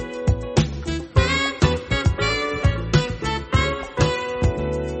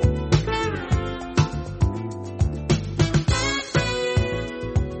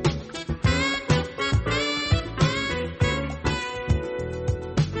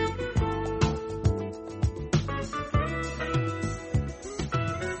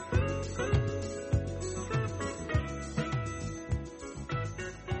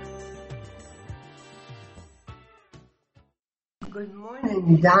Good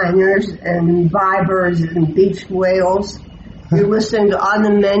morning, diners and vibers and beach whales. You're listening to On the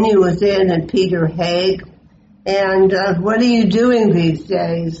Menu with Ann and Peter Haig. And what are you doing these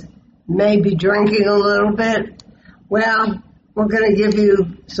days? Maybe drinking a little bit? Well, we're going to give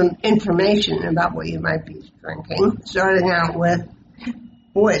you some information about what you might be drinking. Starting out with,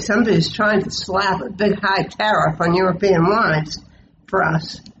 boy, somebody's trying to slap a big high tariff on European wines for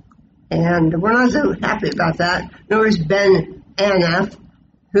us. And we're not so happy about that. Nor is Ben Aneff,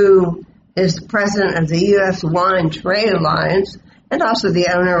 who is the president of the U.S. Wine Trade Alliance and also the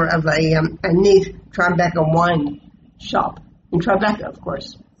owner of a neat Tribeca wine shop in Tribeca, of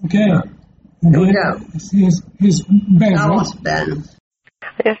course. Okay. Here we go. Here's Ben. Tell us, Ben.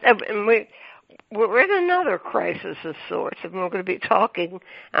 Yes, and we're in another crisis of sorts, and we're going to be talking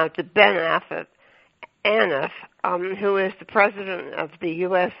to Ben Aneff, who is the president of the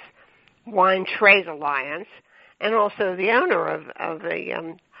U.S. Wine Trade Alliance, and also the owner of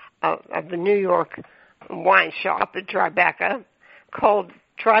the New York wine shop at Tribeca called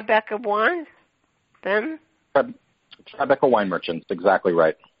Tribeca Wine. Ben? Tribeca Wine Merchants, exactly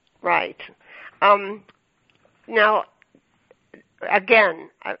right. Right. Now,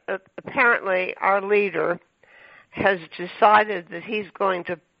 again, apparently our leader has decided that he's going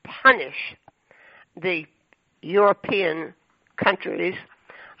to punish the European countries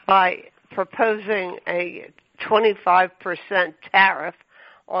by proposing a 25% tariff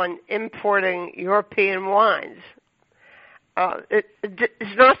on importing European wines.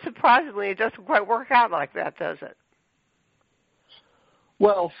 It's not surprisingly, it doesn't quite work out like that, does it?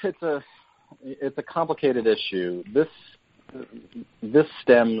 Well, it's a complicated issue. This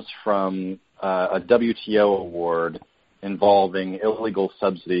stems from a WTO award involving illegal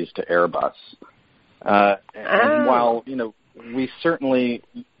subsidies to Airbus. And while we certainly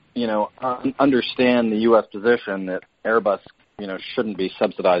understand the U.S. position that Airbus shouldn't be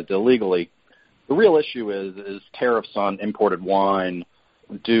subsidized illegally, the real issue is tariffs on imported wine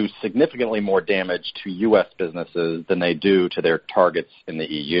do significantly more damage to U.S. businesses than they do to their targets in the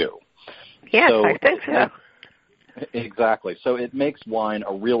EU. Yes, I think so. Exactly. So it makes wine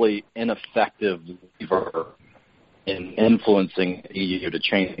a really ineffective lever in influencing the EU to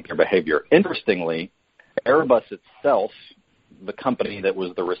change their behavior. Interestingly, Airbus itself, the company that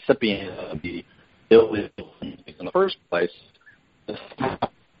was the recipient of the illegal in the first place, is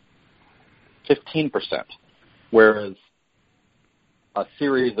 15%, whereas a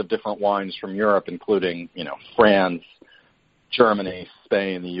series of different wines from Europe, including France, Germany,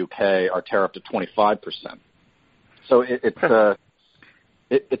 Spain, the UK, are tariffed at 25%. So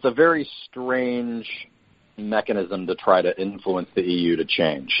it's a very strange mechanism to try to influence the EU to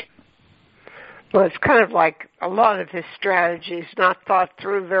change. Well, it's kind of like a lot of his strategies not thought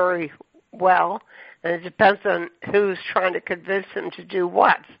through very well, and it depends on who's trying to convince him to do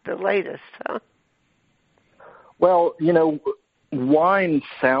what, the latest, huh? Well, wine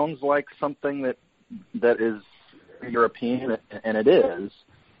sounds like something that is European, and it is,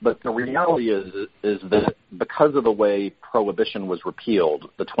 but the reality is that because of the way Prohibition was repealed,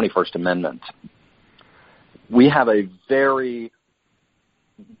 the 21st Amendment, we have a very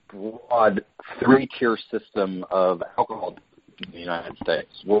broad three-tier system of alcohol in the United States.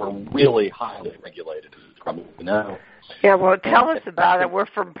 We're really highly regulated, as you probably know. Yeah, well, tell us about it. We're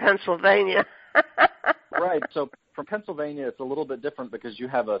from Pennsylvania. Right. So from Pennsylvania, it's a little bit different because you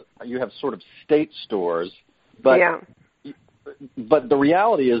have sort of state stores, but yeah. But the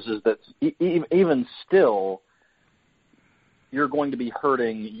reality is that even still, you're going to be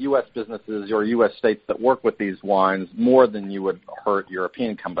hurting U.S. businesses or U.S. states that work with these wines more than you would hurt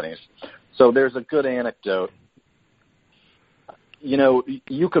European companies. So there's a good anecdote.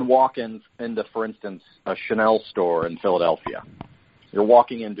 You could walk into, for instance, a Chanel store in Philadelphia. You're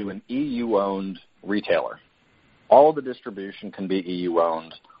walking into an EU-owned retailer. All of the distribution can be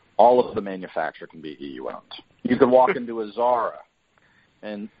EU-owned. All of the manufacture can be EU-owned. You could walk into a Zara,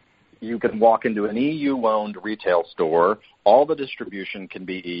 and you can walk into an EU-owned retail store. All the distribution can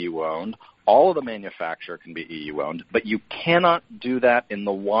be EU-owned. All of the manufacture can be EU-owned. But you cannot do that in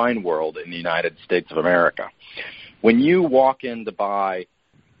the wine world in the United States of America. When you walk in to buy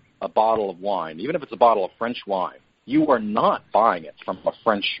a bottle of wine, even if it's a bottle of French wine, you are not buying it from a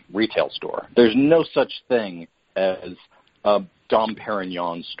French retail store. There's no such thing as a Dom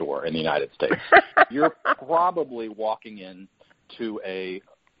Perignon store in the United States. You're probably walking into a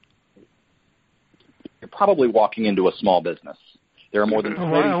small business. There are more than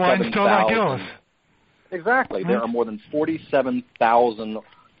 47,000. Exactly. There are more than 47,000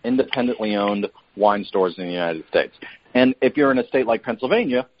 independently owned wine stores in the United States. And if you're in a state like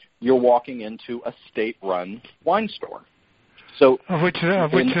Pennsylvania, you're walking into a state-run wine store. So of which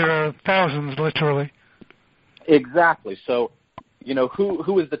there are thousands, literally. Exactly. So,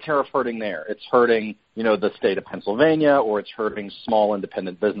 who is the tariff hurting there? It's hurting, the state of Pennsylvania, or it's hurting small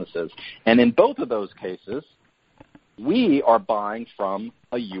independent businesses. And in both of those cases, we are buying from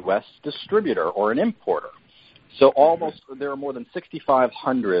a U.S. distributor or an importer. So there are more than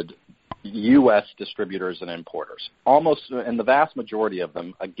 6,500 U.S. distributors and importers. And the vast majority of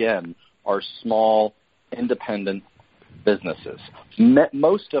them, again, are small, independent businesses.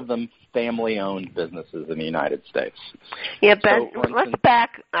 Most of them family-owned businesses in the United States. Yeah, Ben, let's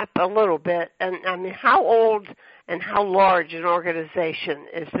back up a little bit. And I mean, how old and how large an organization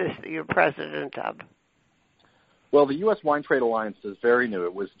is this that you're president of? Well, the U.S. Wine Trade Alliance is very new.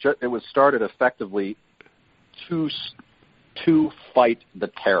 It was started effectively to fight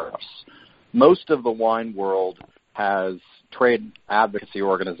the tariffs. Most of the wine world has trade advocacy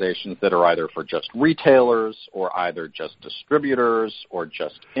organizations that are either for just retailers or either just distributors or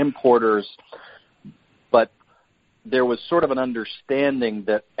just importers. But there was sort of an understanding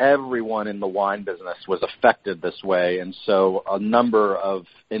that everyone in the wine business was affected this way, and so a number of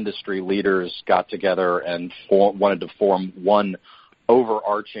industry leaders got together and wanted to form one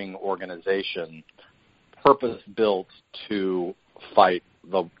overarching organization purpose-built to fight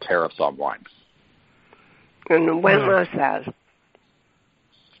the tariffs on wine. And when was that?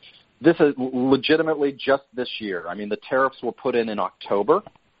 This is legitimately just this year. I mean, the tariffs were put in October.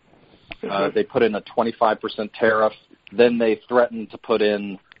 They put in a 25% tariff. Then they threatened to put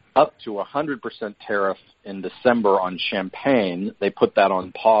in up to 100% tariff in December on champagne. They put that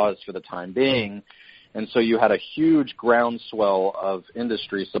on pause for the time being. And so you had a huge groundswell of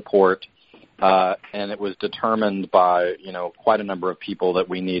industry support, and it was determined by, quite a number of people that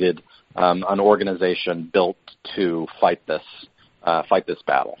we needed an organization built to fight this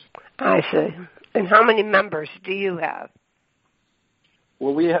battle. I see. And how many members do you have?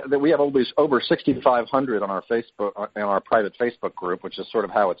 Well, we have over 6,500 on our Facebook, in our private Facebook group, which is sort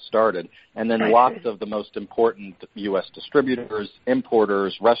of how it started, and then lots of the most important U.S. distributors,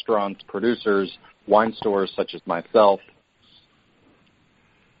 importers, restaurants, producers, wine stores such as myself.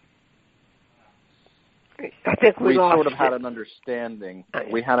 I think we sort of had an understanding.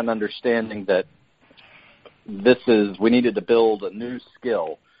 We had an understanding that we needed to build a new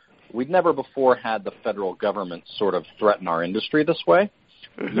skill. We'd never before had the federal government sort of threaten our industry this way.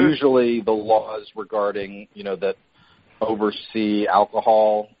 Mm-hmm. Usually the laws regarding, that oversee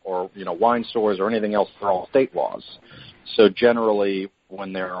alcohol or, wine stores or anything else are all state laws. So generally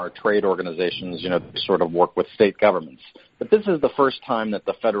when there are trade organizations, they sort of work with state governments. But this is the first time that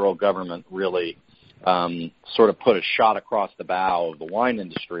the federal government really sort of put a shot across the bow of the wine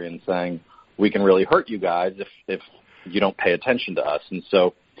industry and saying, we can really hurt you guys if you don't pay attention to us. And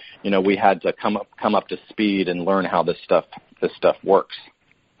so, we had to come up to speed and learn how this stuff works.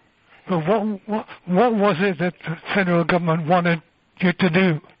 Well, what was it that the federal government wanted you to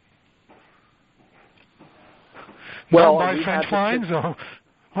do? Well, not buy French wines, or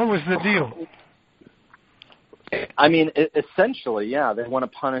what was the deal? I mean, essentially, yeah, they want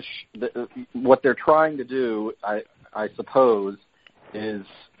to punish. What they're trying to do, I suppose, is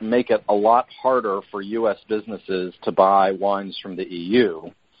make it a lot harder for U.S. businesses to buy wines from the EU.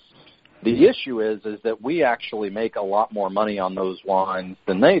 The issue is that we actually make a lot more money on those wines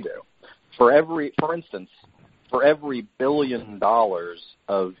than they do. For instance, for every $1 billion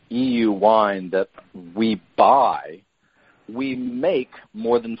of EU wine that we buy, we make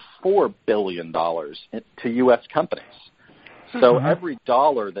more than $4 billion to U.S. companies. So every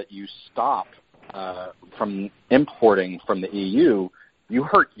dollar that you stop from importing from the EU, you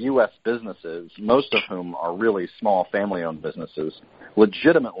hurt U.S. businesses, most of whom are really small family-owned businesses,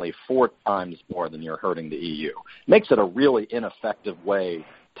 legitimately 4 times more than you're hurting the EU. Makes it a really ineffective way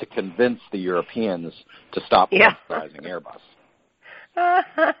to convince the Europeans to stop subsidizing Airbus.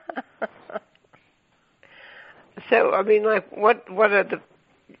 So, I mean, like, what are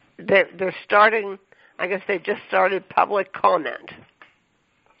they're starting, I guess they just started public comment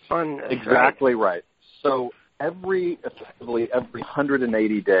on this, exactly right. So effectively every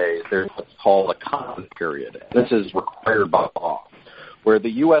 180 days, there's what's called a comment period. This is required by law, where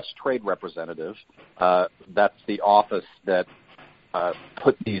the U.S. Trade Representative, that's the office that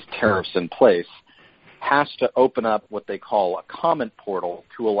put these tariffs in place, has to open up what they call a comment portal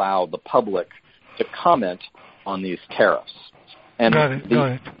to allow the public to comment on these tariffs. And got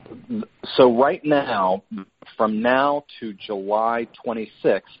it. So right now, from now to July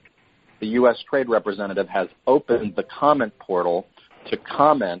 26th, the U.S. Trade Representative has opened the comment portal to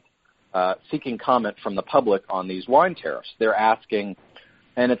comment, seeking comment from the public on these wine tariffs. They're asking,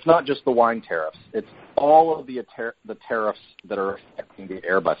 and it's not just the wine tariffs, it's all of the tariffs that are affecting the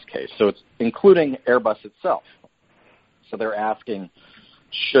Airbus case. So it's including Airbus itself. So they're asking,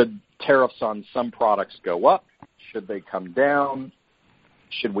 should tariffs on some products go up? Should they come down?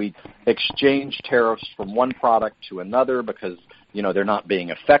 Should we exchange tariffs from one product to another because, they're not being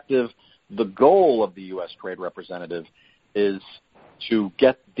effective? The goal of the U.S. Trade Representative is to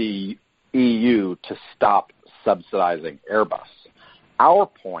get the EU to stop subsidizing Airbus. Our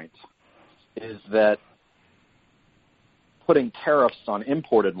point is that putting tariffs on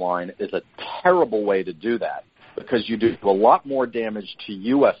imported wine is a terrible way to do that because you do a lot more damage to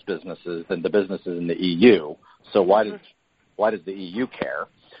U.S. businesses than the businesses in the EU. So why does the EU care?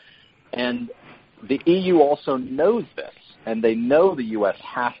 And the EU also knows this, and they know the U.S.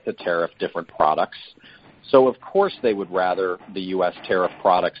 has to tariff different products. So, of course, they would rather the U.S. tariff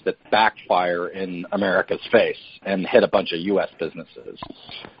products that backfire in America's face and hit a bunch of U.S. businesses.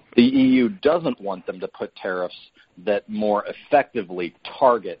 The EU doesn't want them to put tariffs that more effectively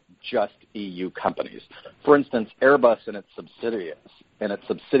target just EU companies. For instance, Airbus and its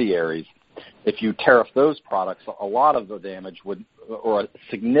subsidiaries, if you tariff those products, a lot of the damage would, or a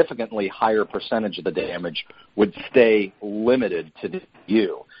significantly higher percentage of the damage would stay limited to the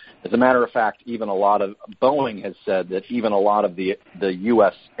EU. As a matter of fact, even a lot of Boeing has said that even a lot of the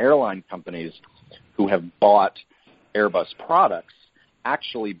U.S. airline companies who have bought Airbus products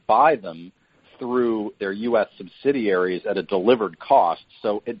actually buy them through their U.S. subsidiaries at a delivered cost,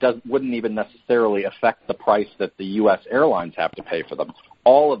 so it wouldn't even necessarily affect the price that the U.S. airlines have to pay for them.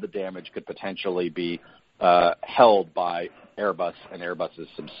 All of the damage could potentially be held by Airbus and Airbus's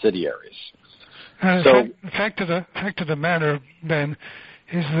subsidiaries. The fact of the matter, Ben,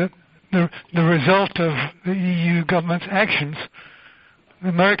 is that the result of the EU government's actions, the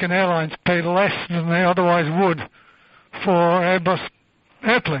American airlines pay less than they otherwise would for Airbus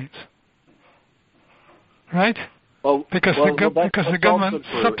airplanes, right? Because the government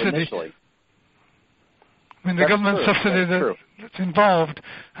subsidy. Initially. The government subsidy that's involved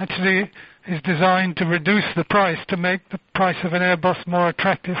actually is designed to reduce the price to make the price of an Airbus more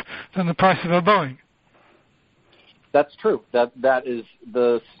attractive than the price of a Boeing. That's true. That's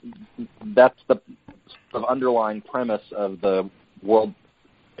the sort of underlying premise of the World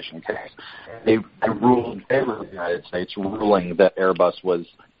Commission case. They ruled in favor of the United States, ruling that Airbus was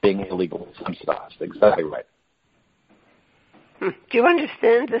being illegally subsidized. Exactly right. Do you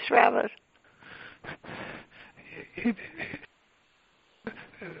understand this, Robert?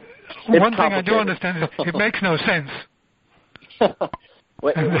 One thing I do understand is it makes no sense.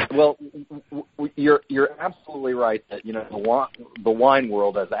 Well, you're absolutely right that the wine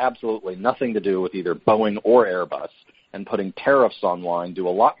world has absolutely nothing to do with either Boeing or Airbus, and putting tariffs on wine do a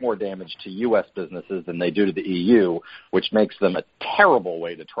lot more damage to U.S. businesses than they do to the EU, which makes them a terrible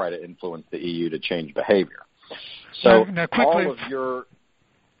way to try to influence the EU to change behavior. So now quickly, all of your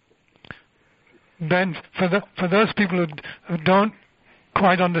Ben, for those people who don't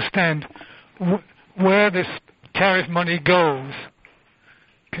quite understand where this tariff money goes,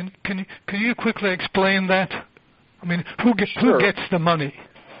 can you quickly explain that? I mean, who gets the money?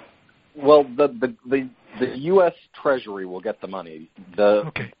 Well, the U.S. Treasury will get the money.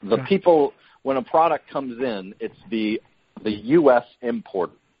 The people, when a product comes in, it's the U.S.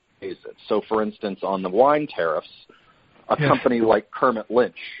 importer pays it. So, for instance, on the wine tariffs, a company like Kermit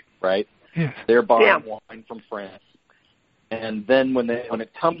Lynch, right? Yes. They're buying wine from France, and then when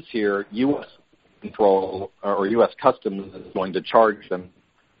it comes here, U.S. control or U.S. Customs is going to charge them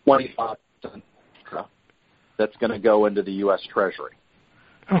 25% extra. That's going to go into the U.S. Treasury.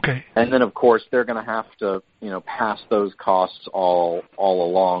 Okay. And then, of course, they're going to have to, pass those costs all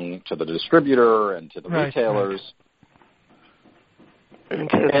along to the distributor and to the retailers. And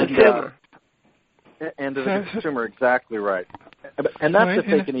to the consumer. And to the consumer, exactly right. And that's if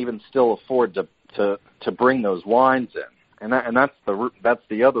they can even still afford to bring those wines in. And that's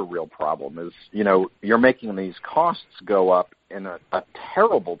the other real problem is, you're making these costs go up in a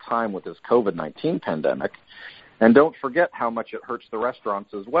terrible time with this COVID-19 pandemic. And don't forget how much it hurts the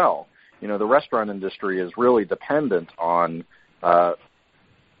restaurants as well. The restaurant industry is really dependent on the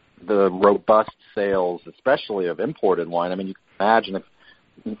robust sales, especially of imported wine. I mean, you can imagine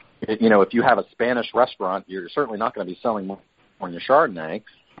if you have a Spanish restaurant, you're certainly not going to be selling more on your Chardonnay.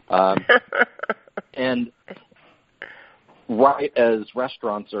 And right as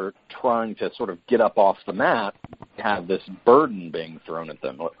restaurants are trying to sort of get up off the mat, have this burden being thrown at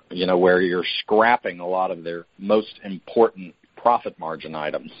them, where you're scrapping a lot of their most important profit margin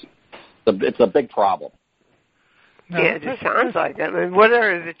items. It's a big problem. Yeah, it just sounds like it. I mean, what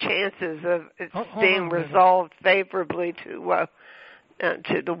are the chances of it being resolved favorably to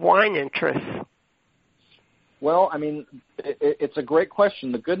the wine interests? Well, I mean, it's a great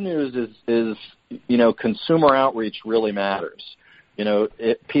question. The good news is consumer outreach really matters.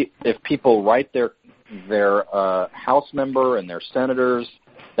 If people write their House member and their senators,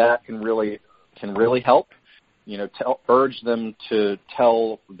 that can really help. Urge them to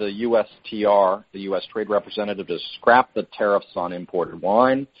tell the USTR, the U.S. Trade Representative, to scrap the tariffs on imported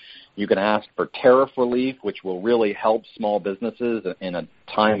wine. You can ask for tariff relief, which will really help small businesses in a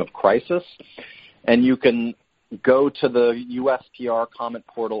time of crisis. And you can go to the USTR comment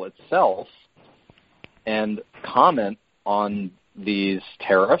portal itself and comment on these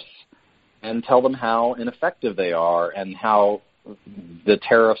tariffs and tell them how ineffective they are and how the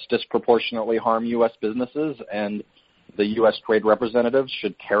tariffs disproportionately harm U.S. businesses, and the U.S. Trade Representatives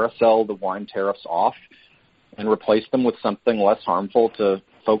should carousel the wine tariffs off and replace them with something less harmful to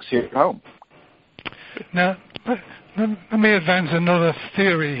folks here at home. Now, let me advance another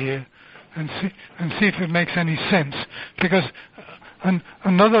theory here and see if it makes any sense. Because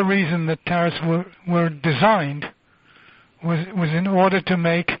another reason that tariffs were designed was in order to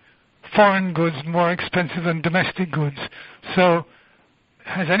make foreign goods more expensive than domestic goods. So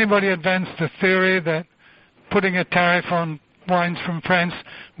has anybody advanced the theory that putting a tariff on wines from France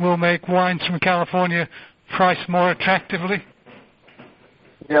will make wines from California priced more attractively?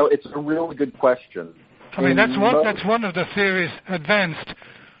 It's a really good question. I mean, that's one of the theories advanced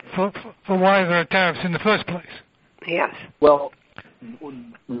for why there are tariffs in the first place. Yes. Well,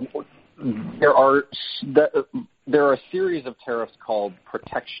 there are a series of tariffs called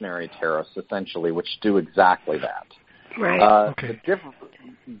protectionary tariffs, essentially, which do exactly that. Right. Okay.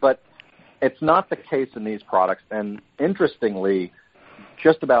 But it's not the case in these products. And interestingly,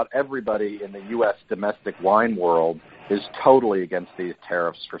 just about everybody in the U.S. domestic wine world is totally against these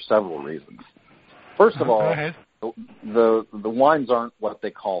tariffs for several reasons. First of all, the wines aren't what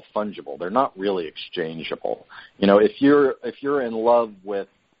they call fungible. They're not really exchangeable. If you're in love with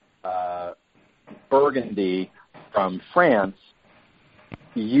Burgundy from France,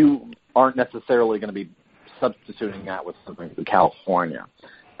 you aren't necessarily going to be substituting that with something from California.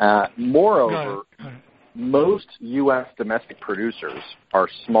 Moreover, most U.S. domestic producers are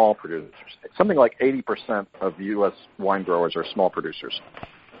small producers. Something like 80% of U.S. wine growers are small producers.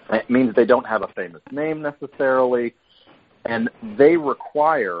 It means they don't have a famous name necessarily, and they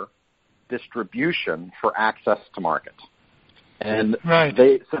require distribution for access to market. And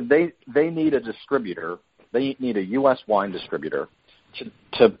they need a distributor. They need a U.S. wine distributor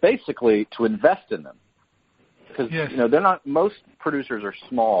to basically to invest in them. Because they're not. Most producers are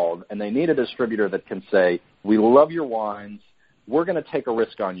small, and they need a distributor that can say, "We love your wines. We're going to take a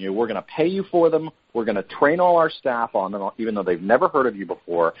risk on you. We're going to pay you for them. We're going to train all our staff on them, even though they've never heard of you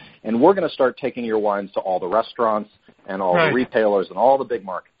before. And we're going to start taking your wines to all the restaurants and all the retailers and all the big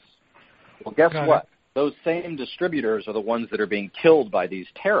markets." Well, guess what? Those same distributors are the ones that are being killed by these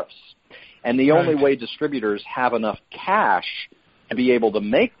tariffs. And the only way distributors have enough cash to be able to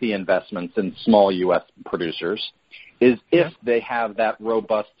make the investments in small U.S. producers is if they have that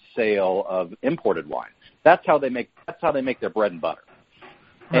robust sale of imported wine. That's how they make their bread and butter.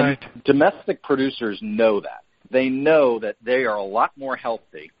 And domestic producers know that. They know that they are a lot more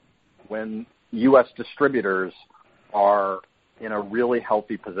healthy when U.S. distributors are in a really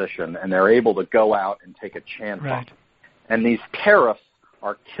healthy position and they're able to go out and take a chance on them. And these tariffs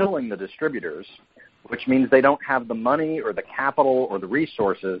are killing the distributors, which means they don't have the money or the capital or the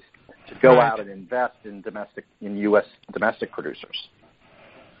resources to go out and invest in U.S. domestic producers.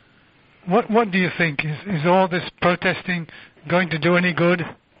 What do you think? Is all this protesting going to do any good?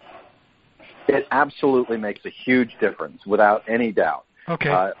 It absolutely makes a huge difference, without any doubt.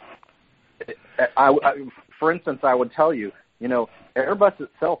 Okay. For instance, I would tell you, Airbus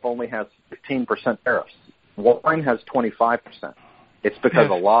itself only has 15% tariffs. Wine has 25%. It's because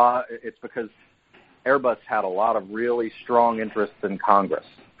because Airbus had a lot of really strong interests in Congress.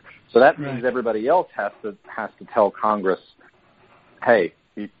 So that means everybody else has to tell Congress, hey,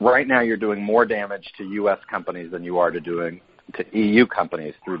 right now you're doing more damage to U.S. companies than you are to EU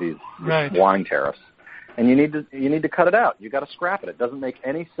companies through these wine tariffs, and you need to cut it out. You got to scrap it. It doesn't make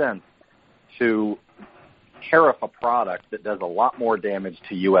any sense to tariff a product that does a lot more damage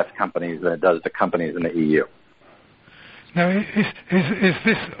to U.S. companies than it does to companies in the EU. Now, is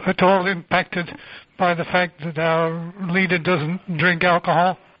this at all impacted by the fact that our leader doesn't drink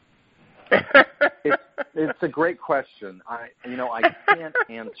alcohol? It's a great question. I can't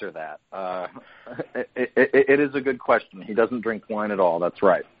answer that. It is a good question. He doesn't drink wine at all. That's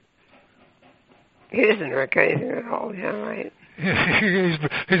right. He doesn't drink anything at all. Yeah, right.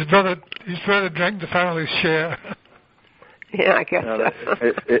 His brother drank the family's share. Yeah, I guess so.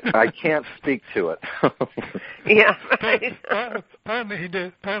 I can't speak to it. Yeah, right. Apparently he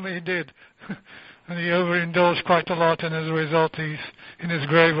did. And he overindulged quite a lot, and as a result, he's in his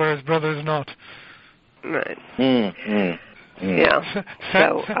grave where his brother is not. Right. Yeah.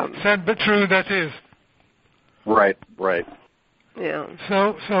 Sad but true, that is. Right. Yeah.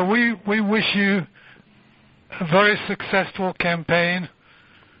 So we wish you a very successful campaign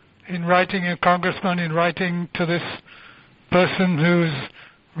in writing a congressman, in writing to this person who's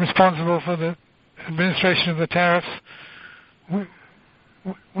responsible for the administration of the tariffs.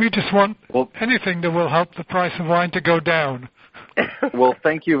 We just want anything that will help the price of wine to go down. Well,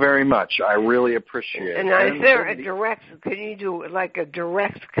 thank you very much. I really appreciate it. And is there a direct, can you do like a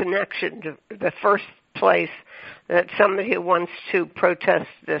direct connection to the first place that somebody who wants to protest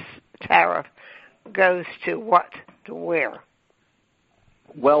this tariff goes to where?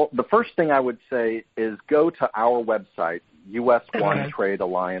 Well, the first thing I would say is go to our website,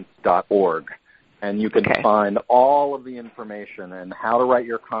 uswinetradealliance.org, and you can find all of the information and how to write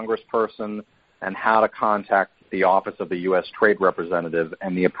your congressperson and how to contact the Office of the U.S. Trade Representative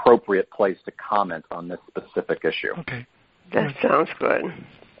and the appropriate place to comment on this specific issue. Okay. That sounds good.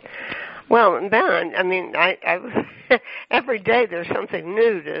 Well, Ben, I mean, I every day there's something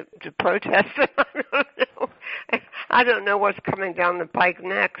new to protest. I don't know what's coming down the pike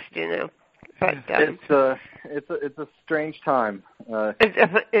next, you know. But it's a strange time.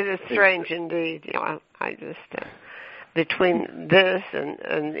 It is strange indeed. You know, I just between this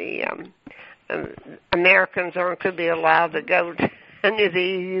and the Americans aren't going to be allowed to go to any of the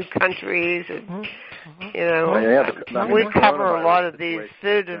EU countries, and you know, we cover a lot of these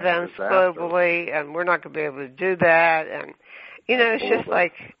food events globally, and we're not going to be able to do that. And you know, it's just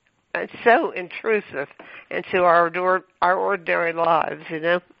like it's so intrusive into our ordinary lives, you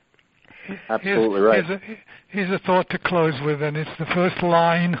know. Absolutely right. Here's a thought to close with, and it's the first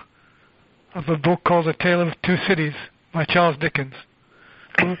line of a book called A Tale of Two Cities by Charles Dickens,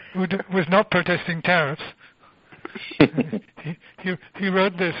 who was not protesting tariffs. he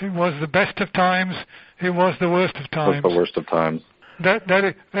wrote this: it was the best of times, it was the worst of times. It was the worst of times.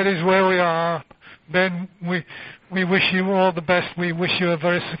 That is where we are. Ben, we wish you all the best. We wish you a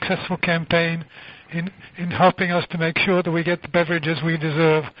very successful campaign in helping us to make sure that we get the beverages we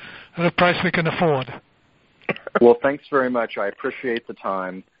deserve at a price we can afford. Well, thanks very much. I appreciate the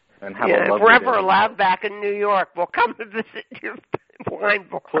time, and have a lovely day. If we're ever allowed back in New York, we'll come to visit your wine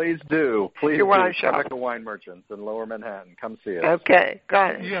bar. Please do. Your wine shop. Tribeca Wine Merchants in Lower Manhattan. Come see us. Okay,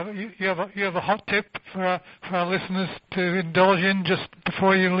 got it. You have a hot tip for our listeners to indulge in just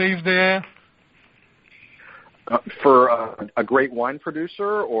before you leave the air? For a great wine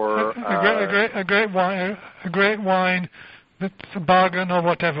producer, or a great wine that's a bargain or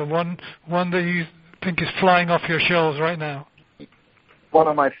whatever, one that you think is flying off your shelves right now. One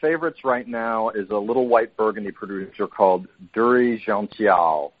of my favorites right now is a little white Burgundy producer called Dury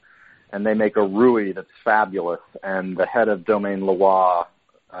Gential, and they make a Rouy that's fabulous. And the head of Domaine Loire,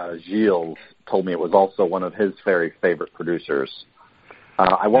 Gilles, told me it was also one of his very favorite producers.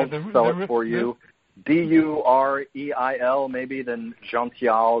 I won't spell it for you. Dureil, maybe, then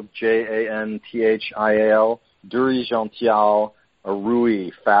Gential, Jantial, Dury Gential, a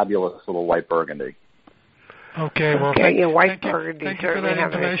Rouy, fabulous little white Burgundy. Okay, well, white Burgundy certainly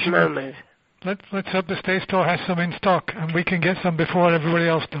have its moments. Let's hope the State Store has some in stock, and we can get some before everybody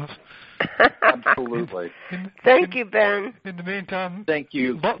else does. Absolutely. Thank you, Ben. In the meantime, thank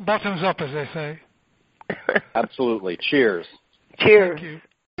you. Bottoms up, as they say. Absolutely. Cheers. Cheers. Thank you.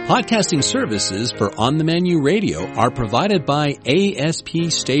 Podcasting services for On the Menu Radio are provided by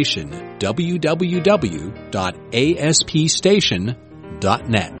ASP Station,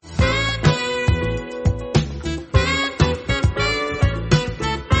 www.aspstation.net.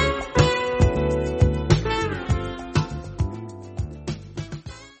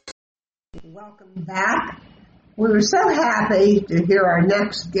 Welcome back. We were so happy to hear our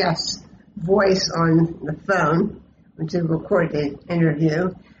next guest's voice on the phone to record the interview.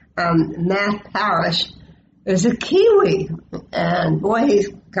 Matt Parrish is a Kiwi, and boy, he's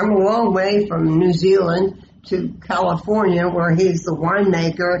come a long way from New Zealand to California, where he's the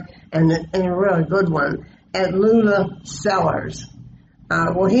winemaker and a really good one at Lula Cellars.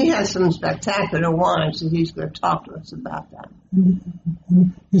 Well, he has some spectacular wines, so he's going to talk to us about that.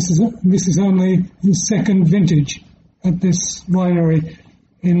 This is only his second vintage at this winery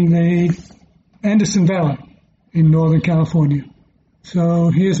in the Anderson Valley in Northern California. So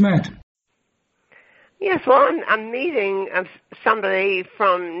here's Matt. Yes, well, I'm meeting somebody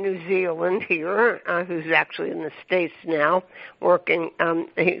from New Zealand here who's actually in the States now working.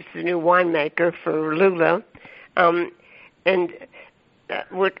 He's the new winemaker for Lula. And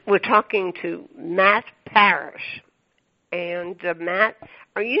we're talking to Matt Parrish. And Matt,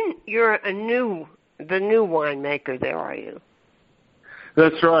 you're the new winemaker there, are you?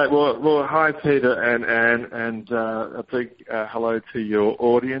 That's right. Well, hi Peter and Anne, and a big hello to your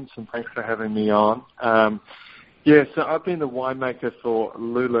audience, and thanks for having me on. So I've been the winemaker for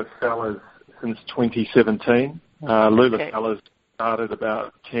Lula Cellars since 2017. Lula Cellars started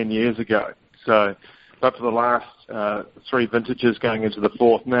about 10 years ago. So up for the last 3 vintages, going into the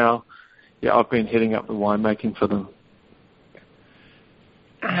 4th now, I've been heading up the winemaking for them.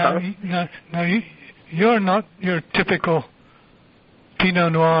 Now you're not your typical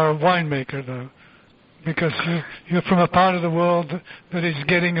Pinot Noir winemaker, though, because you're from a part of the world that is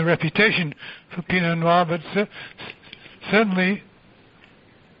getting a reputation for Pinot Noir, but certainly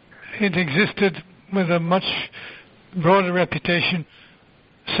it existed with a much broader reputation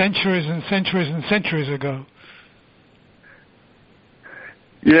centuries and centuries and centuries ago.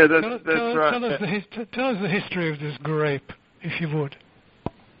 Yeah, that's right. Tell us the history of this grape, if you would.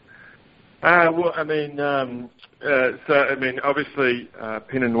 Obviously,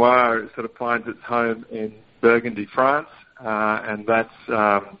 Pinot Noir sort of finds its home in Burgundy, France, and that's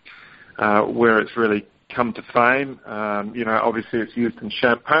where it's really come to fame. Obviously it's used in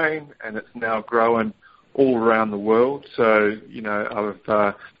Champagne, and it's now growing all around the world. So,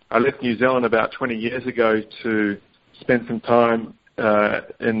 I left New Zealand about 20 years ago to spend some time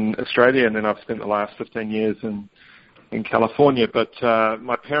in Australia, and then I've spent the last 15 years in California. But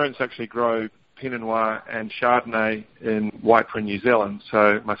my parents actually grow Pinot Noir and Chardonnay in Waipara, New Zealand.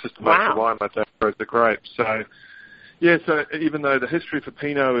 So my sister makes the wine, my dad grows the grapes. So, so even though the history for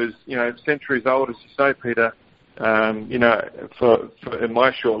Pinot is, centuries old, as you say, Peter, for in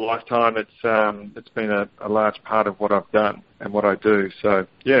my short lifetime, it's been a large part of what I've done and what I do. So,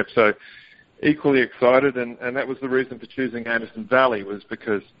 so equally excited, and that was the reason for choosing Anderson Valley, was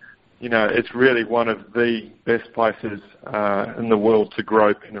because, it's really one of the best places in the world to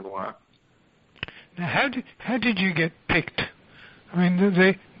grow Pinot Noir. Now, how did you get picked? I mean,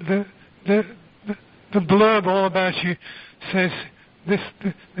 the blurb all about you says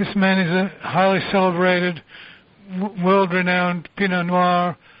this man is a highly celebrated, world-renowned Pinot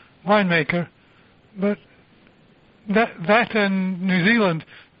Noir winemaker, but that and New Zealand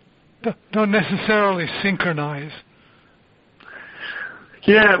don't necessarily synchronize.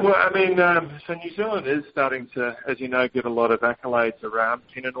 Yeah, well, so New Zealand is starting to, as you know, get a lot of accolades around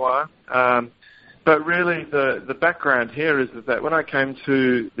Pinot Noir. But really, the background here is that when I came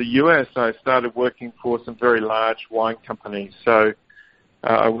to the US, I started working for some very large wine companies. So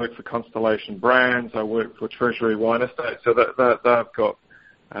I worked for Constellation Brands, I worked for Treasury Wine Estates. So they've got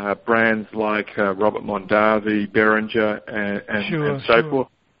brands like Robert Mondavi, Beringer, and so forth.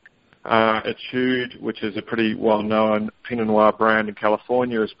 Etude, which is a pretty well-known Pinot Noir brand in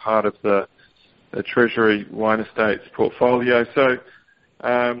California, as part of the Treasury Wine Estates portfolio. So,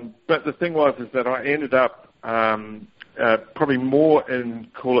 but the thing is that I ended up probably more in,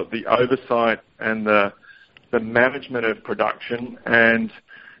 call it, the oversight and the management of production. And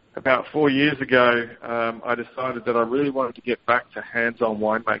about 4 years ago, I decided that I really wanted to get back to hands-on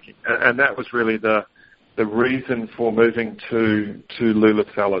winemaking, and that was really the reason for moving to Lula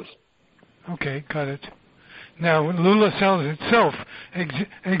Cellars. Okay, got it. Now, Lula Cellars itself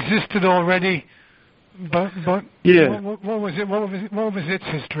existed already, but yeah. What was its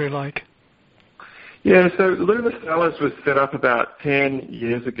history like? Yeah, so Lula Cellars was set up about 10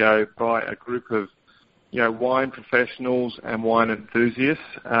 years ago by a group of wine professionals and wine enthusiasts,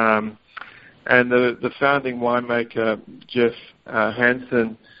 and the founding winemaker Jeff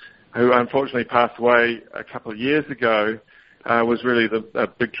Hansen, who unfortunately passed away a couple of years ago, was really a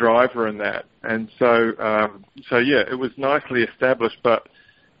big driver in that. And so it was nicely established, but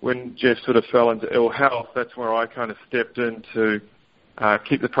when Jeff sort of fell into ill health, that's where I kind of stepped in to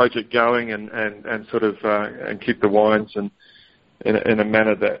keep the project going and sort of and keep the wines in a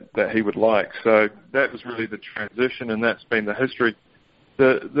manner that he would like. So that was really the transition, and that's been the history.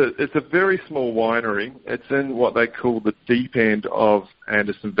 It's a very small winery. It's in what they call the deep end of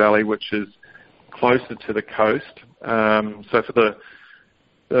Anderson Valley, which is closer to the coast. So for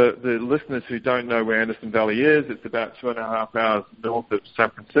the listeners who don't know where Anderson Valley is, it's about 2.5 hours north of San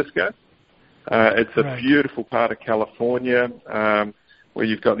Francisco. It's a beautiful part of California, where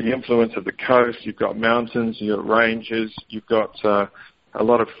you've got the influence of the coast, you've got mountains, you've got ranges, you've got a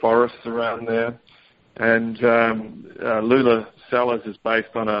lot of forests around there. And Lula Cellars is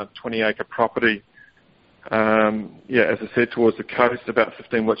based on a 20-acre property, as I said, towards the coast, about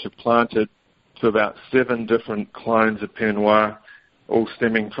 15 which are planted to about 7 different clones of Pinot Noir, all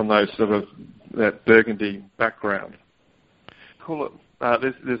stemming from those sort of that Burgundy background. call it.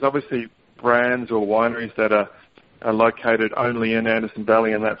 There's obviously brands or wineries that are located only in Anderson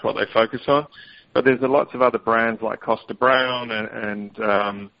Valley, and that's what they focus on. But there's lots of other brands like Costa Brown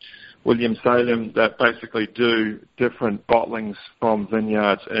and William Salem that basically do different bottlings from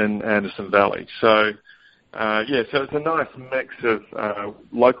vineyards in Anderson Valley. So, so it's a nice mix of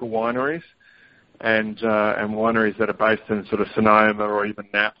local wineries and wineries that are based in sort of Sonoma or even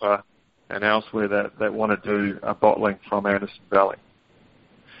Napa and elsewhere that want to do a bottling from Anderson Valley.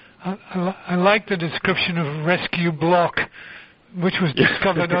 I like the description of Rescue Block, which was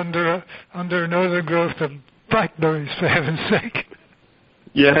discovered under an overgrowth of blackberries, for heaven's sake.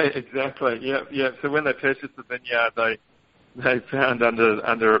 Yeah, exactly. Yeah. So when they purchased the vineyard, they found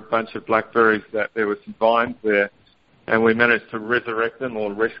under a bunch of blackberries that there were some vines there, and we managed to resurrect them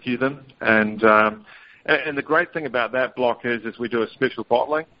or rescue them. And the great thing about that block is we do a special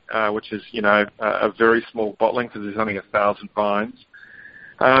bottling, which is a very small bottling because there's only 1,000 vines.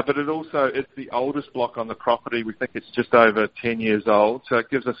 But it's the oldest block on the property. We think it's just over 10 years old, so it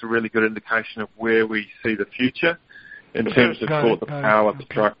gives us a really good indication of where we see the future in terms of the power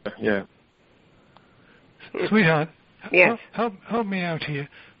structure. Yeah. Sweetheart, yes. Help me out here.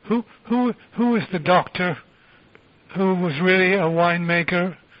 Who was the doctor who was really a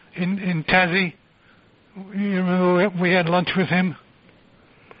winemaker in Tassie? You remember we had lunch with him?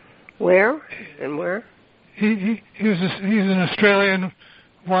 Where and where? He's an Australian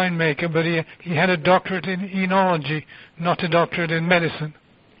winemaker, but he had a doctorate in enology, not a doctorate in medicine.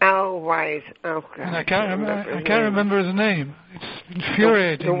 Oh, right. Okay. And I can't remember his name. It's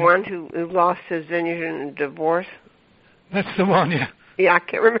infuriating. The one who lost his vineyard in a divorce? That's the one, yeah. Yeah, I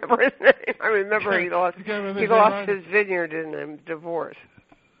can't remember his name. I remember he lost his vineyard in a divorce.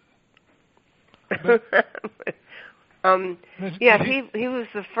 He was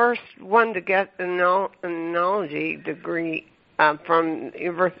the first one to get an enology degree from the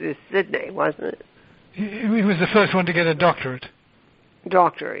University of Sydney, wasn't it? He was the first one to get a doctorate.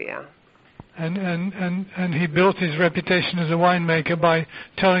 Doctorate, yeah. And he built his reputation as a winemaker by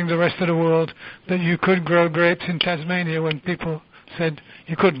telling the rest of the world that you could grow grapes in Tasmania when people said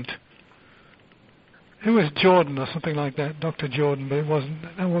you couldn't. It was Jordan or something like that, Dr. Jordan, but that wasn't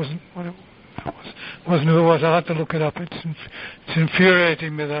what it wasn't who it was. I'll have to look it up. It's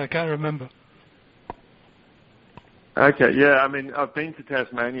infuriating me that I can't remember. Okay, yeah, I mean, I've been to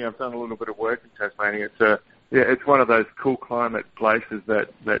Tasmania. I've done a little bit of work in Tasmania. It's one of those cool climate places that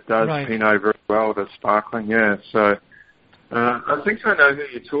does Pinot very well, does sparkling, yeah. So I think I know who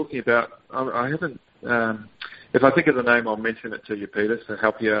you're talking about. I haven't... if I think of the name, I'll mention it to you, Peter, to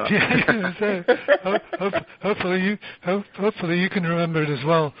help you out. Hopefully you can remember it as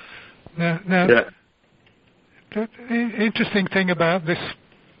well. Now, the interesting thing about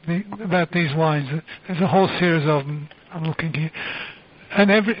these wines, there's a whole series of them. I'm looking here,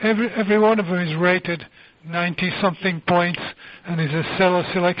 and every one of them is rated 90-something points, and is a cellar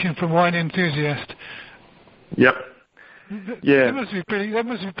selection from Wine Enthusiast. Yep. Yeah. That must be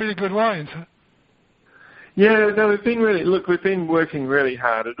pretty good wines. Huh? Yeah, no, we've been working really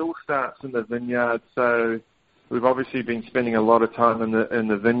hard. It all starts in the vineyard, so we've obviously been spending a lot of time in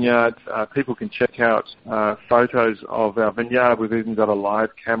the vineyard. People can check out photos of our vineyard. We've even got a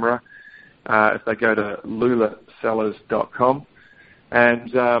live camera if they go to lulascellars.com.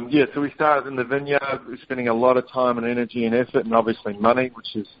 And, so we started in the vineyard. We're spending a lot of time and energy and effort and obviously money,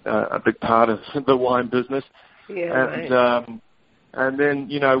 which is a big part of the wine business. Yeah, and then,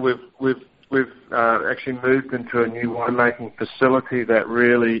 we've actually moved into a new winemaking facility that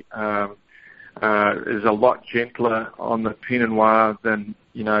really is a lot gentler on the Pinot Noir than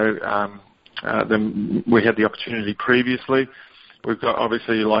we had the opportunity previously. We've got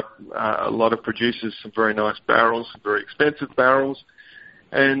obviously a lot of producers, some very nice barrels, some very expensive barrels.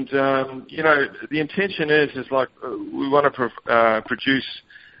 And, the intention is we want to produce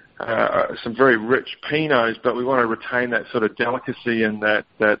some very rich Pinots, but we want to retain that sort of delicacy and that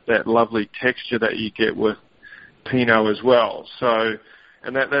lovely texture that you get with Pinot as well. So,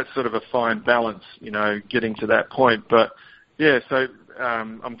 and that's sort of a fine balance, getting to that point. But,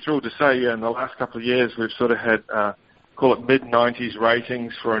 I'm thrilled to say, in the last couple of years, we've sort of had, call it mid-90s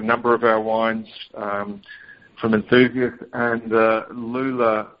ratings for a number of our wines, from Enthusiast and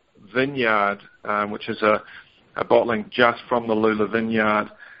Lula Vineyard, which is a bottling just from the Lula Vineyard.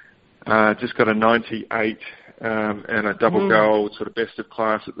 Just got a 98 and a double gold, sort of best of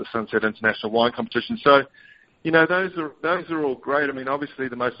class at the Sunset International Wine Competition. So, those are all great. I mean, obviously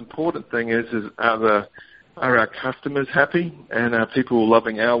the most important thing is are our customers happy and are people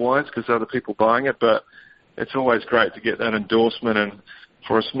loving our wines because other people buying it? But it's always great to get that endorsement, and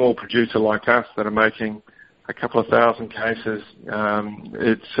for a small producer like us that are making a couple of thousand cases.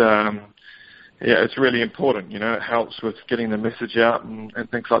 It's really important. It helps with getting the message out and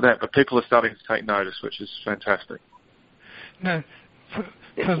things like that. But people are starting to take notice, which is fantastic. Now,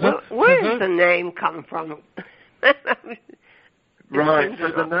 where does the name come from? Right.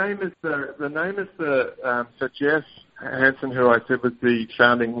 So the name is for Jeff Hansen, who I said was the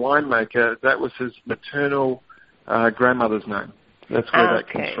founding winemaker. That was his maternal grandmother's name. That's where that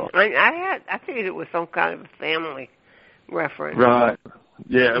comes from. I figured it was some kind of a family reference. Right.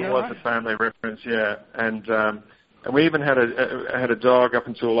 Yeah, it was a family reference. Yeah, and we even had a dog up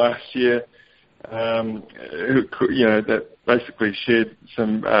until last year, who that basically shared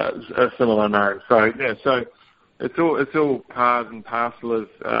some a similar name. So it's all part and parcel of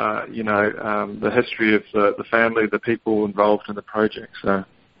the history of the family, the people involved in the project. So.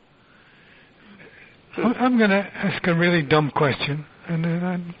 I'm going to ask a really dumb question,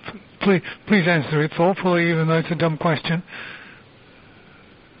 and please answer it thoughtfully, even though it's a dumb question.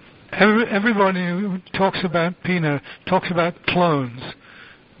 Everybody who talks about Pinot talks about clones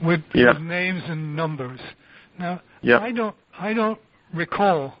with names and numbers. Now, I don't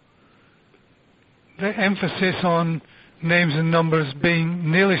recall the emphasis on names and numbers being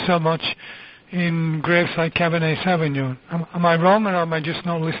nearly so much in grapes like Cabernet Sauvignon. Am I wrong, or am I just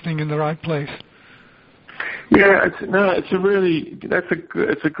not listening in the right place? Yeah, it's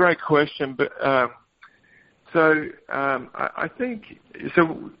a great question, but I think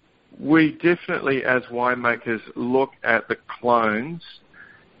so. We definitely, as winemakers, look at the clones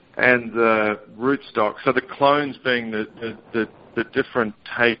and the rootstock. So the clones being the different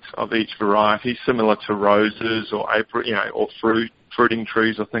takes of each variety, similar to roses or or fruiting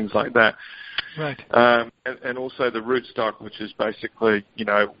trees or things like that. Right. And also the rootstock, which is basically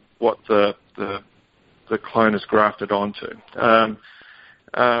what the clone is grafted onto. So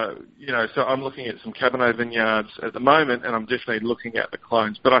I'm looking at some Cabernet vineyards at the moment, and I'm definitely looking at the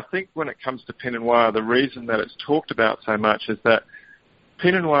clones. But I think when it comes to Pinot Noir, the reason that it's talked about so much is that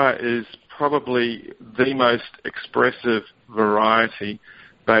Pinot Noir is probably the most expressive variety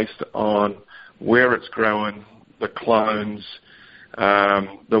based on where it's grown, the clones,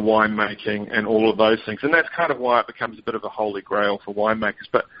 the winemaking, and all of those things. And that's kind of why it becomes a bit of a holy grail for winemakers.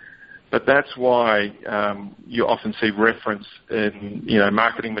 But that's why you often see reference in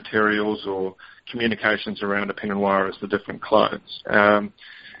marketing materials or communications around a Pinot Noir as the different clones.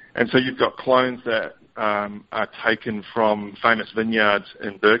 And so you've got clones that are taken from famous vineyards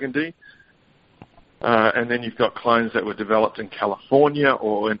in Burgundy, and then you've got clones that were developed in California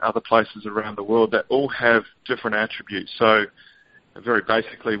or in other places around the world that all have different attributes. So very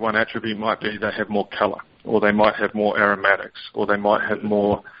basically, one attribute might be they have more color, or they might have more aromatics, or they might have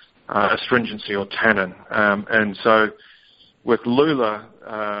more astringency or tannin. And so with Lula,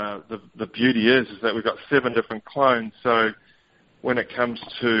 the beauty is that we've got 7 different clones. So when it comes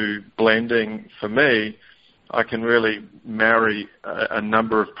to blending, for me, I can really marry a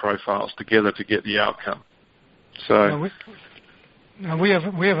number of profiles together to get the outcome. So we have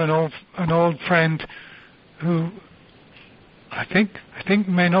an old friend who I think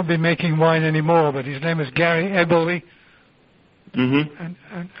may not be making wine anymore, but his name is Gary Eberly. Mm-hmm.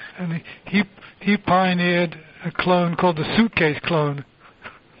 And he pioneered a clone called the suitcase clone.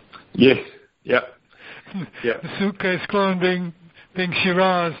 Yes. Yeah. Yeah. The suitcase clone being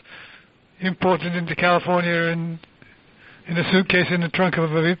Shiraz, imported into California in a suitcase in the trunk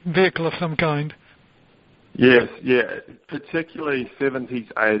of a vehicle of some kind. Yes. Yeah. Particularly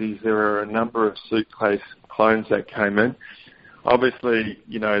 70s, 80s, there are a number of suitcase clones that came in. Obviously,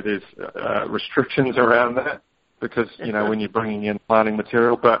 there's restrictions around that, because, when you're bringing in planting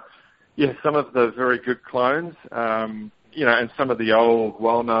material. But, yeah, some of the very good clones, and some of the old,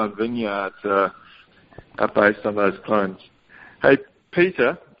 well-known vineyards are based on those clones. Hey,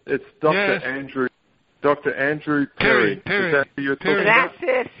 Peter, it's Dr. Andrew Perry. Is that who you're talking about?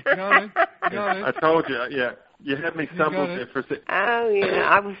 That's it. Got it. I told you, yeah. You had me stumbled there for a second. Oh, yeah,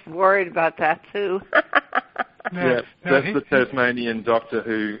 I was worried about that, too. That's the Tasmanian doctor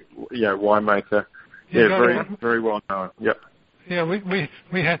who, winemaker. Yeah, very well known. Yep. Yeah, we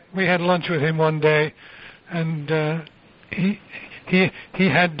had lunch with him one day, and he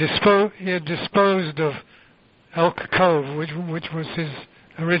had disposed of Elk Cove, which was his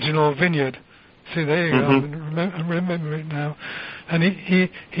original vineyard. See, there you go. I remember it now. And he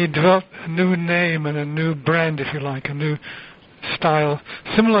developed a new name and a new brand, if you like, a new style,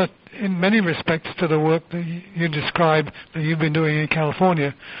 similar in many respects to the work that you describe that you've been doing in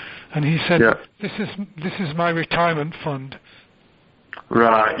California. And he said, "This is my retirement fund."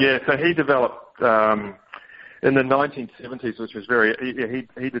 Right. Yeah. So he developed in the 1970s, which was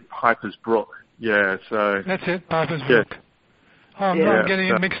he did Piper's Brook. Yeah, so that's it, Piper's Brook. Oh, I'm getting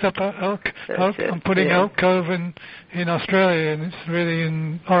it mixed up. I'm putting Elk Cove in Australia, and it's really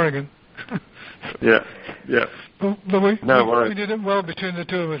in Oregon. Yeah. But we did it well between the